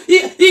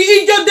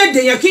ijo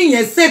de ye kin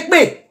ye se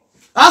pe.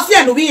 O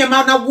se no wi ye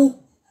ma na wu.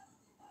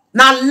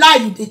 Na lie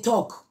you dey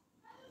talk.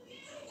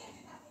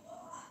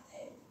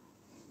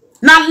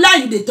 Na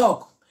lie you dey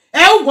talk.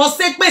 E u go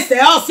se pe se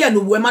o se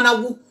no wu e ma na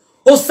wu.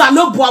 O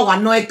salobu awa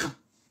no e kan.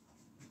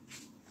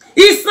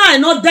 Isa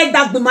no dead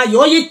that be my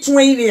yo ye tun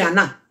ire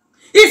ana.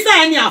 Isa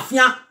any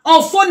afia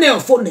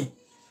ofone.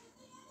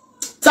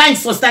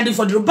 Thanks for standing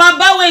for the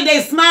Baba way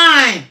they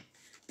smile.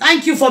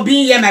 Thank you for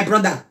being here, my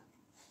brother.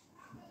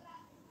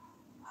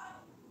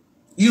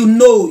 You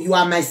know you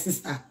are my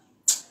sister.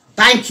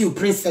 Thank you,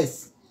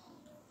 princess.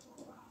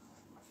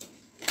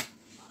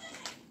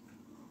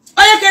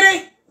 Oye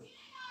kere.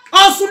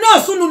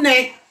 Oh sunu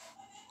ne.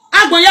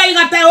 Agboya you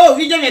got oh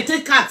we just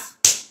take cat.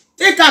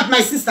 Take out my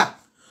sister.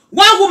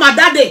 One woman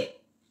that day.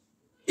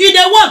 He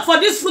dey work for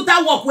this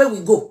fruiter work where we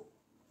go.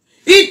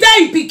 He tell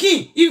him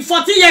pikin, in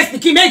 14 years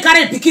pikin, make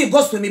carry pikin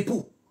go swimming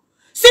pool.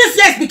 6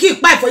 years pikin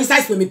buy for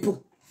inside swimming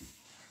pool.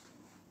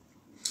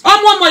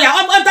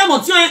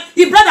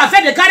 His brother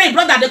fed the carry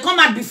brother they come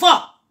out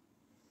before.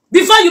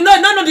 Before you know,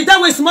 none of the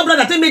time when small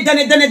brother tell me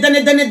dene.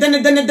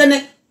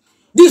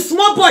 The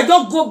small boy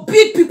don't go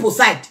big people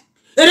side.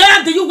 And then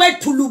after you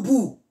went to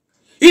Lubu.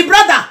 His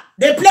brother,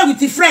 they play with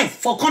his friends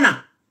for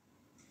corner.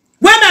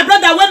 Where my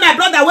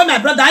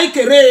brother, I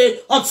kere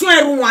or two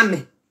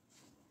everyone.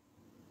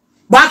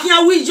 But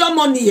can with your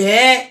money,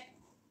 eh?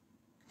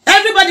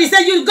 Everybody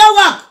say you go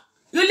work.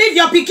 You leave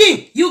your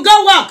pikin. You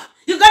go work.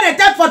 You got a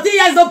tap 14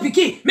 years old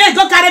pikin. May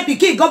go carry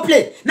pikin, go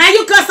play. Now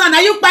you curse on, now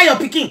you buy your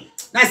pikin.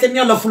 Now I say me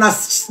all of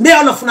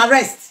una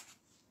rest.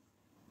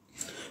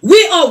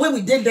 We all when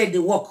we did there they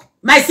work.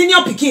 My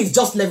senior pikin is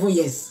just 11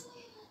 years.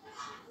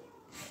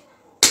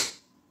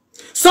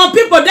 Some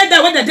people did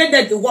there when they did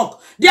there they work.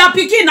 Their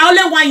pikin now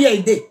only 1 year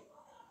a day.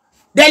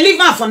 They leave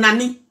her for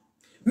nanny.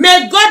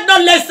 May God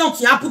not let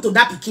something happen to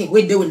that pikin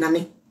when they with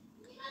nanny.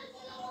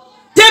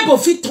 Table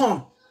fit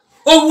turn.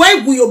 Or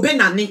where will you obey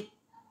nanny?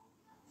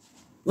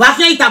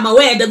 Wafia itama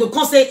where they go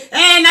come say,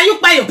 now you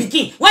buy your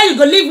pikin. Why you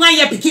go live 1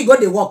 year pikin go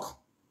they work?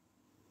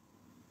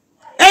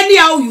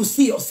 Anyhow you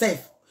see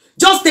yourself.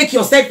 Just take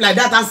yourself like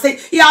that and say,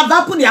 it have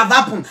happened.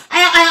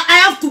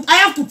 I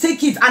have to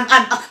take it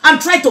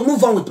and try to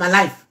move on with my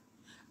life.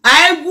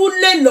 I will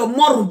let no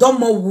more don't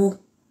more.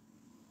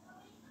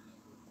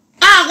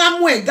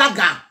 Agamwe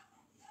gaga.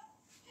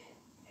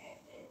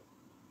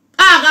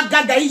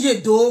 Gaga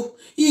iye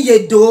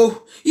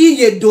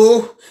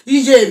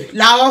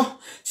lao.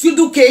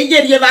 Suduke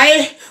iye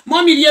yebae.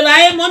 Mommy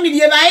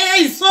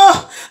yebae. So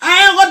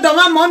I got the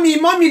mommy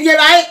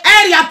yebae.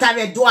 Area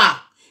tave doa.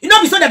 You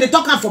know, before that they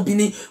talk for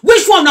Bini.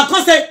 Which one na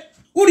can say,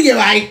 Uri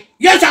yebae?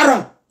 Yes,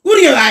 Sharon.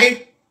 Uri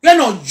yebae? You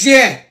know,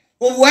 J.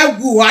 Oh, where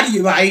you are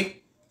yebae?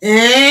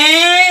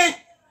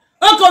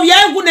 Oko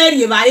ye gu na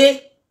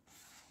yebae.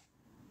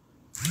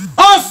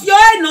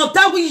 Osio no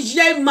tagu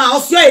jema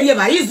osio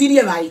erieva easy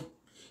rieva.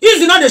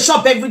 Easy not the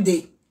shop every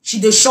day. She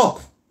the shop.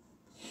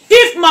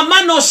 If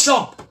mama no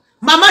shop,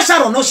 mama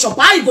Sharon no shop,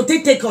 I go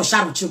take care of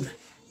Sharon children.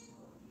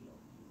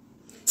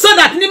 So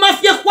that ni ma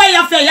fie kwa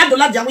ya fe ya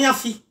dola dia wi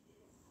afi.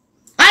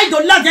 I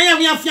dola dia ya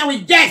wi afi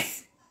with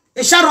death.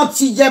 E Sharon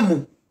ti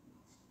jemu.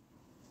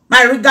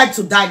 My regard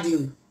to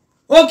daddy.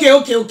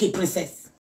 Okay, princess.